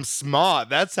 Because I'm smart.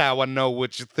 That's how I know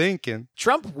what you're thinking.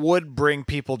 Trump would bring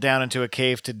people down into a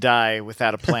cave to die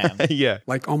without a plan. Yeah.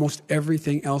 Like almost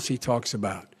everything else he talks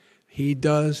about, he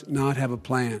does not have a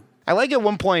plan. I like at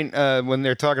one point when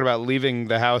they're talking about leaving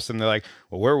the house and they're like,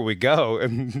 well, where will we go?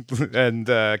 And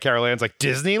Carol Ann's like,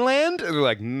 Disneyland? And they're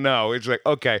like, no. It's like,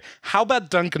 okay, how about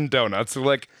Dunkin' Donuts? They're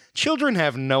like, children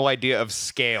have no idea of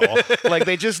scale. Like,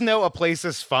 they just know a place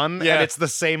is fun and it's the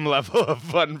same level of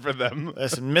fun for them.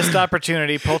 Listen, missed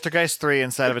opportunity, Poltergeist 3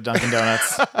 inside of a Dunkin'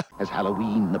 Donuts. As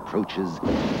Halloween approaches,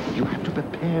 you have to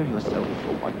prepare yourself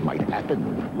for what might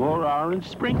happen. More orange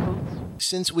sprinkles.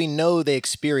 Since we know they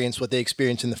experience what they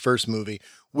experienced in the first movie,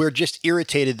 we're just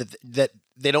irritated that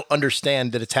they don't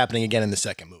understand that it's happening again in the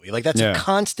second movie. Like, that's a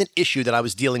constant issue that I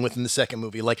was dealing with in the second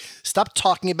movie. Like, stop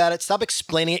talking about it. Stop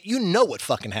explaining it. You know what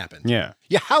fucking happened. Yeah.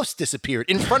 Your house disappeared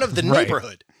in front of the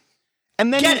neighborhood.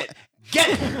 And then Get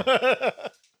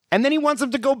it. And then he wants him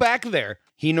to go back there.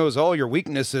 He knows all your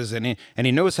weaknesses and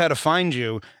he knows how to find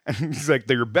you. And he's like,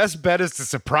 your best bet is to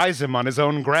surprise him on his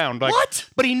own ground. Like, what?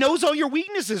 But he knows all your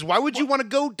weaknesses. Why would you want to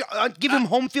go give him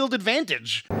home field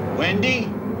advantage? Wendy,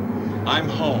 I'm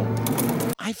home.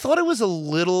 I thought it was a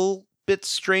little bit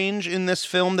strange in this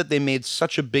film that they made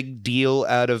such a big deal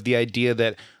out of the idea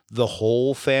that the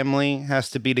whole family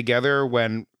has to be together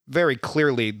when very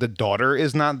clearly the daughter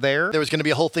is not there. There was going to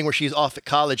be a whole thing where she's off at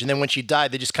college, and then when she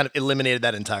died, they just kind of eliminated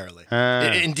that entirely.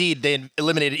 Indeed, they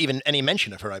eliminated even any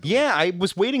mention of her, I believe. Yeah, I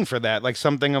was waiting for that, like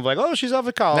something of like, oh, she's off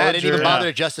at college. Nah, I didn't even bother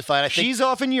to justify it. I think she's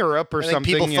off in Europe or I think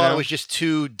something. people thought it was just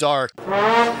too dark.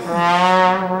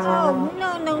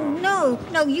 Oh,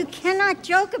 no, you cannot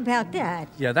joke about that.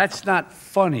 Yeah, that's not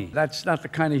funny. That's not the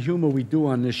kind of humor we do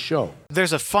on this show.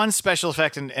 There's a fun special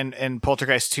effect in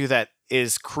Poltergeist 2 that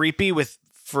is creepy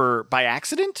by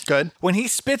accident. Good. When he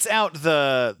spits out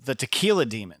the tequila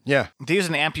demon. Yeah. He was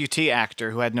an amputee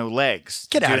actor who had no legs.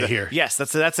 Get out of here. Yes,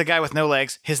 that's a guy with no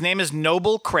legs. His name is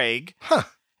Noble Craig. Huh.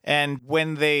 And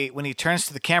when he turns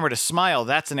to the camera to smile,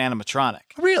 that's an animatronic.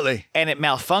 Really? And it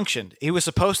malfunctioned. He was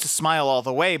supposed to smile all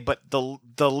the way, but the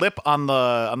lip on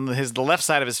the left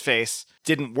side of his face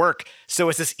didn't work. So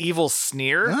it's this evil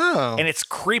sneer. Oh. And it's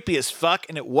creepy as fuck,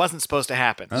 and it wasn't supposed to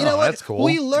happen. You know what? That's cool.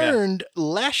 We learned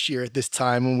last year at this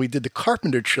time when we did the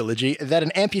Carpenter trilogy that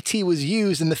an amputee was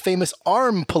used in the famous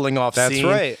arm pulling off scene. That's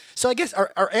right. So I guess,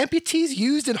 are amputees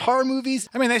used in horror movies?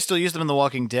 I mean, they still use them in The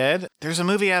Walking Dead. There's a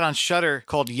movie out on Shudder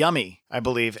called Yummy, I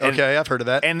believe. Okay, I've heard of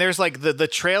that. And there's like the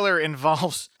trailer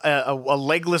involves a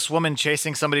legless woman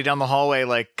chasing somebody down the hallway,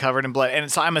 like covered in blood.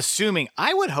 And so I'm assuming,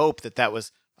 I would hope that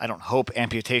was, I don't hope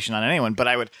amputation on anyone, but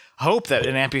I would hope that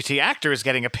an amputee actor is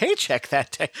getting a paycheck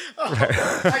that day.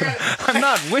 I'm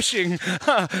not wishing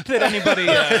that anybody.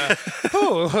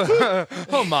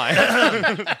 Oh my!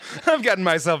 I've gotten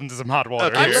myself into some hot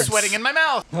water. I'm here. sweating in my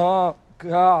mouth. Oh,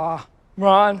 God.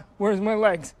 Ron, where's my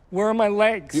legs? Where are my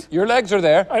legs? Your legs are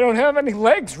there. I don't have any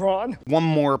legs, Ron. One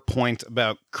more point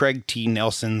about Craig T.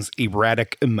 Nelson's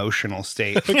erratic emotional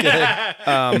state.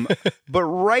 But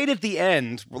right at the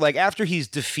end, like after he's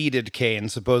defeated Kane,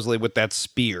 supposedly with that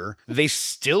spear, they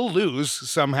still lose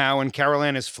somehow, and Carol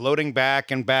Ann is floating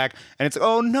back, and it's,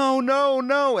 oh, no, no,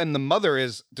 no. And the mother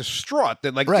is distraught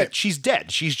that, like, that she's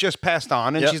dead. She's just passed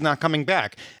on, and she's not coming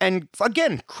back. And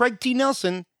again, Craig T.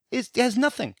 Nelson has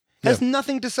nothing. Has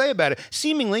nothing to say about it,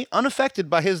 seemingly unaffected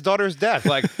by his daughter's death.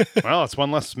 Like, well, it's one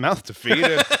less mouth to feed,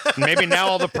 and maybe now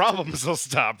all the problems will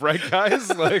stop, right, guys?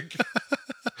 Like,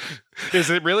 is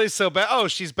it really so bad? Oh,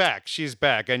 she's back,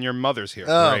 and your mother's here.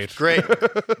 Oh, great.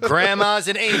 Grandma's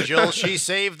an angel. She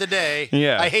saved the day.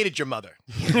 Yeah. I hated your mother.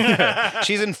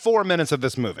 She's in 4 minutes of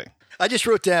this movie. I just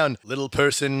wrote down little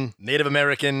person, Native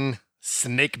American,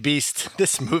 snake beast.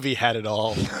 This movie had it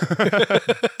all.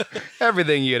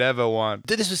 Everything you'd ever want.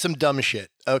 This was some dumb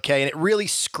shit, okay? And it really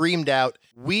screamed out,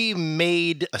 we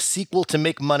made a sequel to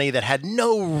make money that had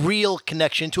no real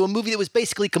connection to a movie that was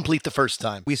basically complete the first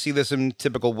time. We see this in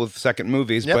typical with second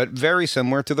movies, but very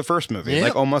similar to the first movie. Yep.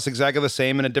 Like almost exactly the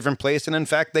same in a different place. And in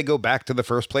fact, they go back to the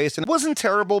first place. And it wasn't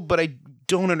terrible, but I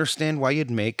don't understand why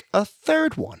you'd make a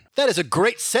third one. That is a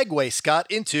great segue, Scott,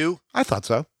 into... I thought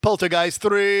so. Poltergeist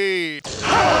 3.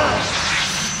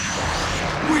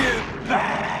 We're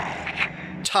back.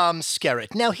 Tom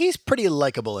Skerritt. Now, he's pretty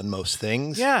likable in most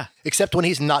things. Yeah. Except when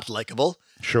he's not likable.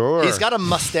 Sure. He's got a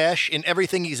mustache in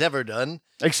everything he's ever done.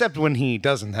 Except when he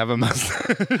doesn't have a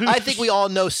mustache. I think we all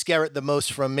know Skerritt the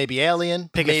most from maybe Alien.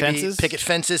 Picket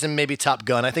Fences, and maybe Top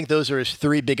Gun. I think those are his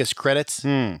three biggest credits.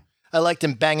 I liked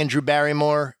him banging Drew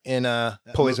Barrymore in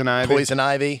Poison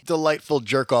Ivy. Delightful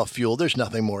jerk-off fuel. There's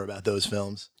nothing more about those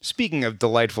films. Speaking of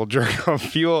delightful jerk-off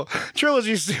fuel,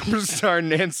 trilogy superstar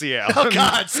Nancy Allen. Oh,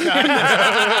 God,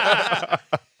 Scott.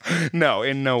 No,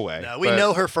 in no way. No, we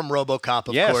know her from RoboCop,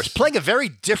 of course. Playing a very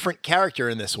different character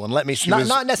in this one. Not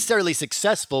necessarily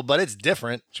successful, but it's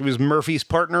different. She was Murphy's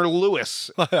partner, Lewis.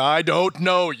 I don't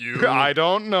know you. I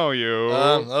don't know you.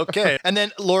 Okay. And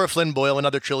then Laura Flynn Boyle,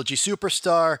 another trilogy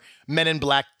superstar, Men in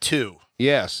Black 2.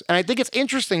 Yes. And I think it's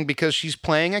interesting because she's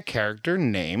playing a character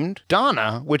named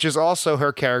Donna, which is also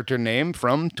her character name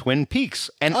from Twin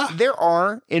Peaks. And there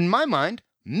are, in my mind,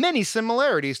 many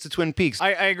similarities to Twin Peaks.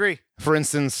 I agree. For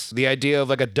instance, the idea of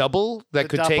like a double that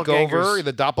could take over,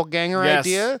 the doppelganger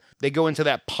idea. They go into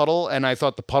that puddle, and I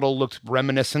thought the puddle looked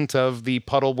reminiscent of the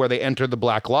puddle where they enter the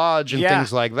Black Lodge and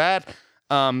things like that.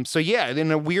 So yeah,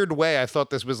 in a weird way, I thought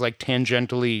this was like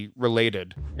tangentially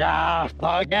related.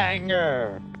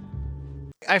 Doppelganger.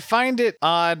 I find it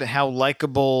odd how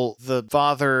likable the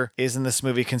father is in this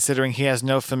movie, considering he has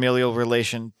no familial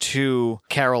relation to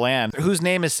Carol Ann, whose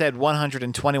name is said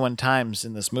 121 times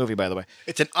in this movie, by the way.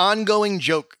 It's an ongoing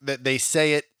joke that they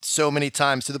say it so many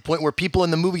times to the point where people in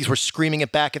the movies were screaming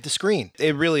it back at the screen.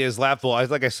 It really is laughable.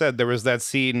 Like I said, there was that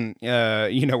scene,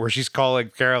 where she's calling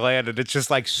Carol Ann, and it's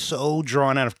just like so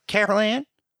drawn out of Carol Ann?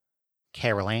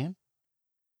 Carol Ann?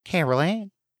 Carol Ann?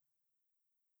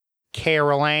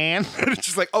 Carol Ann. It's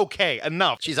just like, okay,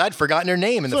 enough. Jeez, I'd forgotten her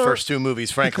name in the first two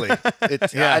movies, frankly.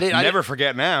 I never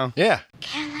forget now. Yeah.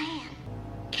 Callan.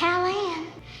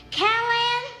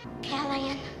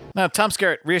 Now, Tom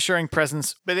Skerritt, reassuring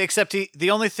presence, but except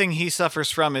the only thing he suffers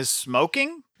from is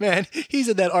smoking. Man, he's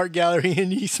in that art gallery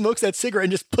and he smokes that cigarette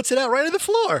and just puts it out right on the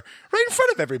floor, right in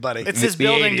front of everybody. It's his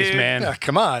building, 80s, dude. Man. Oh,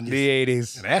 come on. The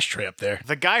 80s. An ashtray up there.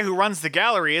 The guy who runs the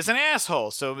gallery is an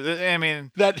asshole. So, I mean...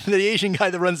 The Asian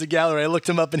guy that runs the gallery, I looked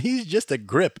him up and he's just a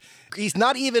grip. He's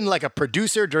not even like a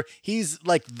producer. He's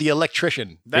like the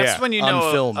electrician. That's when you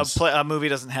know films. a movie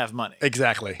doesn't have money.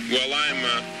 Exactly. Well,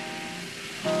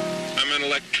 I'm an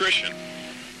electrician.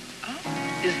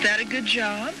 Oh, is that a good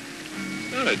job?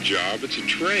 Not a job, it's a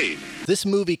trade. This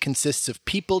movie consists of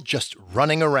people just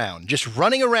running around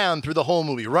through the whole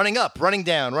movie, running up, running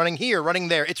down, running here, running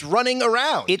there. It's running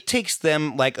around. It takes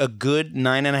them like a good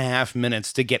 9.5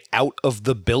 minutes to get out of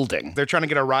the building. They're trying to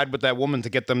get a ride with that woman to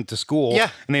get them to school.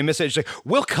 Yeah. And they miss it. She's like,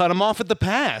 we'll cut them off at the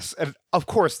pass. And of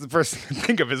course, the first thing I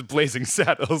think of is Blazing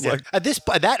Saddles. Yeah. Like, at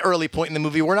that early point in the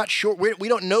movie, we're not sure. We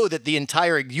don't know that the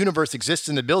entire universe exists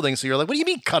in the building. So you're like, what do you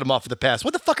mean cut them off at the pass?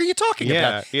 What the fuck are you talking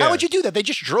about? Yeah. How would you do that? They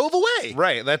just drove away.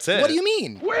 Right, that's it. What do you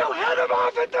mean? We'll head them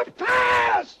off at the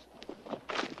pass!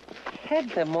 Head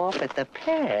them off at the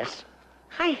pass?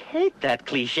 I hate that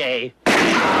cliche.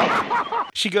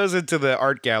 She goes into the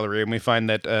art gallery and we find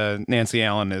that Nancy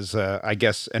Allen is, I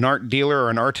guess, an art dealer or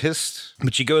an artist.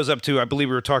 But she goes up to, I believe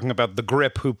we were talking about the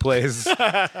Grip who plays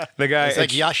the guy. It's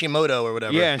like Yashimoto or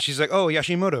whatever. Yeah, and she's like, oh,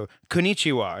 Yashimoto,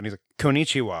 konnichiwa. And he's like,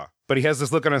 konnichiwa. But he has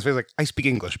this look on his face like, I speak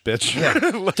English, bitch. Yeah.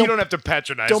 You don't have to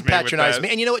patronize me. Don't patronize with me.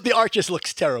 that. And you know what? The art just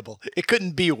looks terrible. It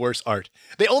couldn't be worse art.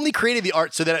 They only created the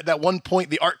art so that at that one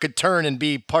point the art could turn and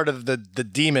be part of the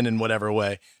demon in whatever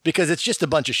way, because it's just a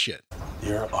bunch of shit.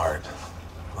 Your art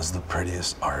was the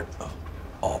prettiest art of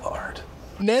all the art.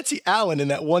 Nancy Allen in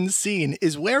that one scene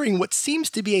is wearing what seems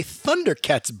to be a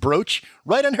Thundercats brooch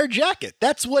right on her jacket.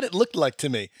 That's what it looked like to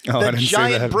me. Oh, I that didn't see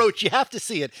giant that. brooch, you have to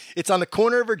see it. It's on the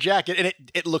corner of her jacket, and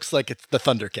it looks like it's the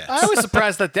Thundercats. I was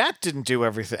surprised that didn't do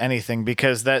anything,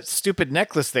 because that stupid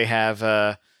necklace they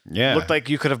have looked like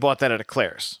you could have bought that at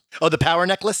Eclairs. Oh, the power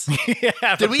necklace?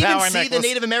 Yeah. Did we even power see the necklace.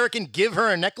 Native American give her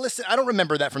a necklace? I don't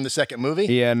remember that from the second movie.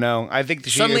 Yeah, no. I think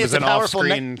it Suddenly was it's an a powerful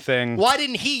off-screen thing. Why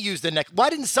didn't he use the Why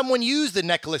didn't someone use the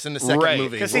necklace in the second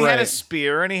movie? Because he had a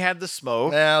spear and he had the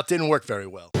smoke. Well, it didn't work very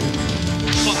well.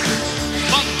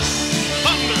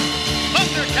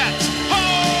 Thundercats!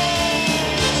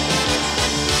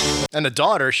 And the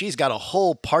daughter, she's got a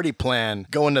whole party plan,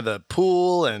 going to the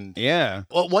pool and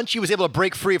Well, once she was able to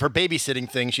break free of her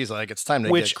babysitting thing, she's like, it's time to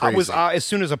Which get crazy. was as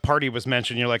soon as a party was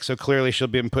mentioned, you're like, so clearly she'll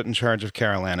be put in charge of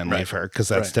Carol Ann and leave her, because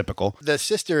that's typical. The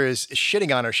sister is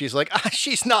shitting on her. She's like,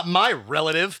 she's not my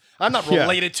relative. I'm not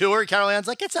related to her. Carol Ann's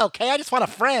like, it's okay. I just want a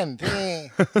friend.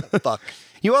 Fuck.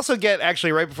 You also get,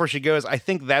 actually, right before she goes, I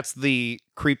think that's the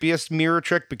creepiest mirror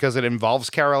trick, because it involves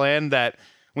Carol Ann, that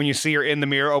when you see her in the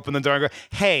mirror, open the door and go,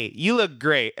 hey, you look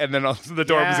great. And then the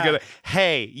door opens together,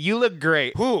 hey, you look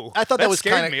great. Whew, I thought that was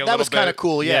kind of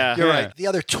cool. Yeah, you're Yeah. right. The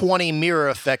other 20 mirror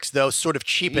effects, though, sort of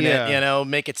cheapen it,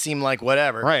 make it seem like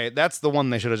whatever. Right, that's the one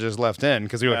they should have just left in,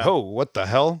 because you're like, oh, what the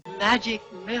hell? Magic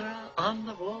mirror on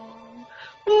the wall.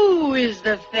 Who is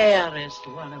the fairest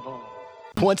one of all?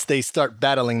 Once they start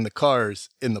battling the cars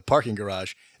in the parking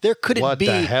garage, there couldn't What be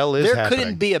the hell is there happening?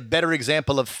 couldn't be a better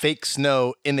example of fake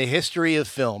snow in the history of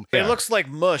film. It looks like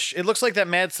mush. It looks like that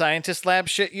mad scientist lab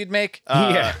shit you'd make.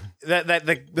 Yeah. When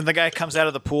the guy comes out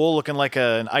of the pool looking like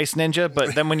an ice ninja,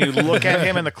 but then when you look at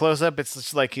him in the close-up, it's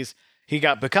just like he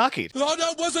got bukkakied. No,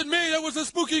 that wasn't me. That was a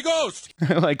spooky ghost.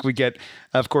 Like we get,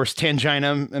 of course,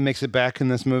 Tangina makes it back in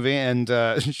this movie, and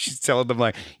she's telling them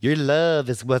like, your love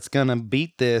is what's gonna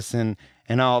beat this, and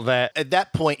all that. At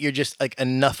that point, you're just like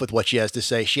enough with what she has to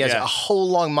say. She has a whole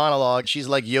long monologue. She's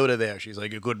like Yoda there. She's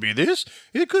like, it could be this,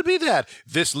 it could be that.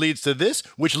 This leads to this,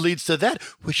 which leads to that,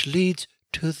 which leads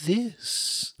to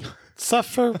this.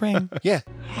 Suffering. Yeah.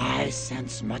 I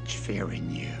sense much fear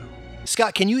in you.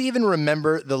 Scott, can you even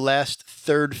remember the last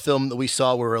third film that we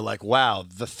saw where we're like, wow,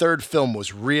 the third film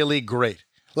was really great?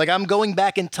 Like, I'm going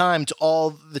back in time to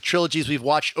all the trilogies we've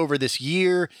watched over this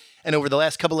year and over the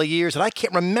last couple of years, and I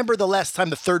can't remember the last time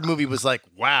the third movie was like,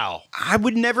 wow. I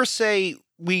would never say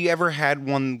we ever had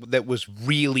one that was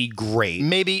really great.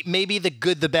 Maybe The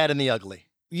Good, the Bad, and the Ugly.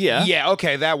 Yeah. Yeah,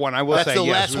 okay, that one I will That's say. the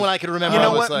yes, last one I could remember. You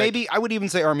know I was what? like- Maybe I would even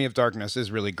say Army of Darkness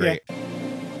is really great.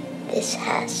 This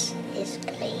house is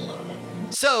clean.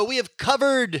 So we have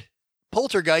covered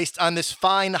Poltergeist on this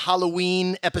fine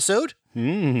Halloween episode.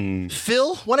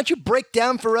 Phil, why don't you break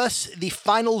down for us the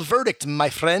final verdict, my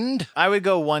friend? I would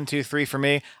go 1, 2, 3 for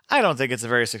me. I don't think it's a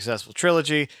very successful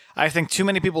trilogy. I think too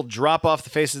many people drop off the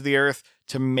face of the earth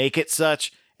to make it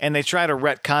such, and they try to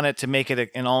retcon it to make it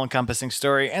an all-encompassing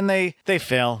story, and they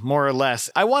fail, more or less.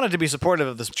 I wanted to be supportive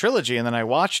of this trilogy, and then I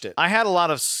watched it. I had a lot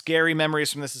of scary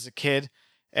memories from this as a kid,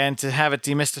 and to have it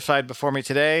demystified before me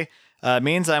today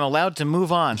means I'm allowed to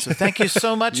move on. So thank you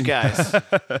so much, guys.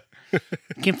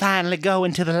 Can finally go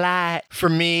into the light. For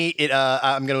me,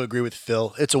 I'm going to agree with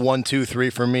Phil. It's a 1, 2, 3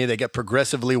 for me. They get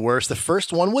progressively worse. The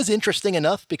first one was interesting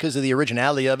enough because of the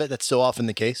originality of it. That's so often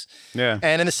the case. Yeah.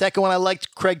 And in the second one, I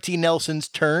liked Craig T. Nelson's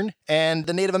turn and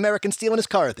the Native American stealing his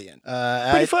car at the end.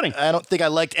 Pretty funny. I don't think I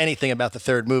liked anything about the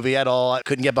third movie at all. I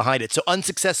couldn't get behind it. So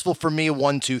unsuccessful for me,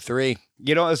 1, 2, 3.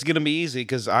 You know, it's going to be easy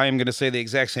because I am going to say the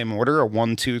exact same order, a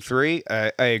 1, 2, 3.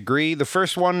 I agree. The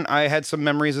first one, I had some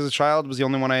memories as a child, was the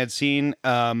only one I had seen.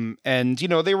 And, you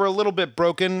know, they were a little bit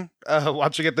broken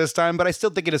watching it this time, but I still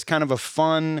think it is kind of a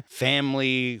fun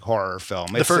family horror film.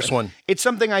 The first one. It's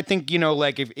something I think, you know,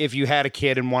 like if you had a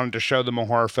kid and wanted to show them a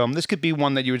horror film, this could be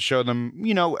one that you would show them,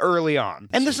 you know, early on.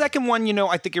 And the second one, you know,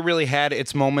 I think it really had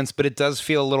its moments, but it does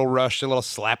feel a little rushed, a little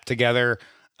slapped together.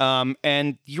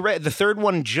 And you're right. The third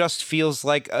one just feels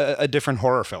like a different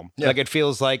horror film. Yeah. Like it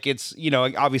feels like it's, you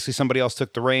know, obviously somebody else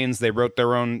took the reins. They wrote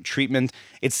their own treatment.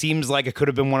 It seems like it could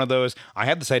have been one of those, I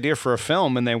had this idea for a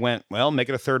film and they went, well, make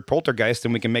it a third Poltergeist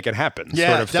and we can make it happen. Yeah,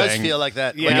 sort of it does thing. feel like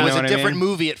that. Yeah. Like it You was know a what I different mean?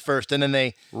 movie at first, and then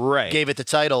they Right. gave it the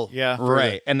title. Yeah.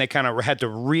 Right. And they kind of had to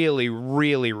really,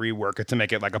 really rework it to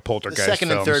make it like a The Poltergeist second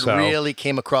and film, third so. really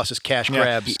came across as cash Yeah.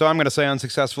 grabs. So I'm going to say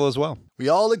unsuccessful as well. We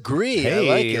all agree.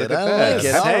 Hey, I like it. look at I like this.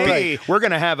 it. All Hey, right. we're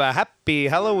going to have a happy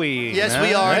Halloween. Yes,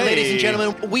 we huh? are. Hey. Ladies and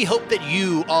gentlemen, we hope that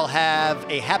you all have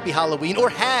a happy Halloween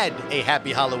or had a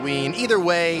happy Halloween. Either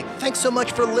way, thanks so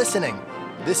much for listening.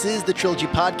 This is the Trilogy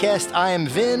Podcast. I am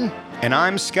Vin. And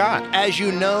I'm Scott. As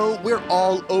you know, we're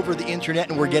all over the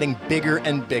internet and we're getting bigger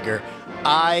and bigger.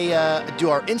 I do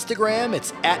our Instagram.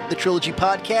 It's at the Trilogy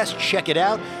Podcast. Check it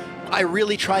out. I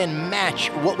really try and match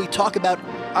what we talk about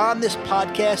on this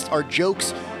podcast, our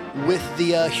jokes, with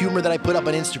the humor that I put up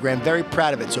on Instagram. Very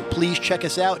proud of it. So please check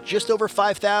us out. Just over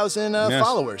 5,000 Yes.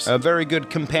 followers. A very good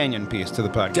companion piece to the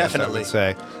podcast, Definitely. I would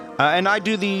say. And I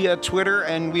do the Twitter,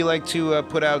 and we like to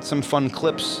put out some fun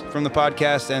clips from the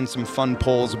podcast and some fun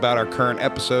polls about our current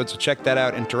episodes. So check that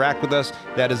out. Interact with us.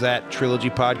 That is at Trilogy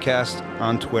Podcast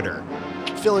on Twitter.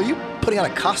 Phil, are you putting on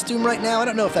a costume right now? I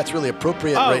don't know if that's really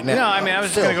appropriate Oh, right now. no, I mean, I was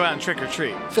just Phil, going to go out and trick or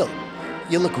treat. Phil,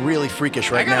 you look really freakish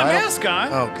right now. I got a don't- mask on.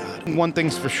 Oh, God. One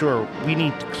thing's for sure, we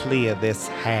need to clear this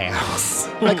house.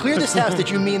 When I clear this house, did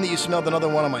you mean that you smelled another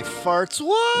one of my farts?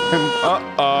 What?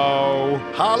 Uh-oh.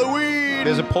 Halloween!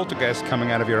 There's a poltergeist coming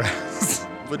out of your house.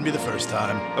 Wouldn't be the first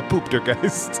time. A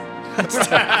pooptergeist.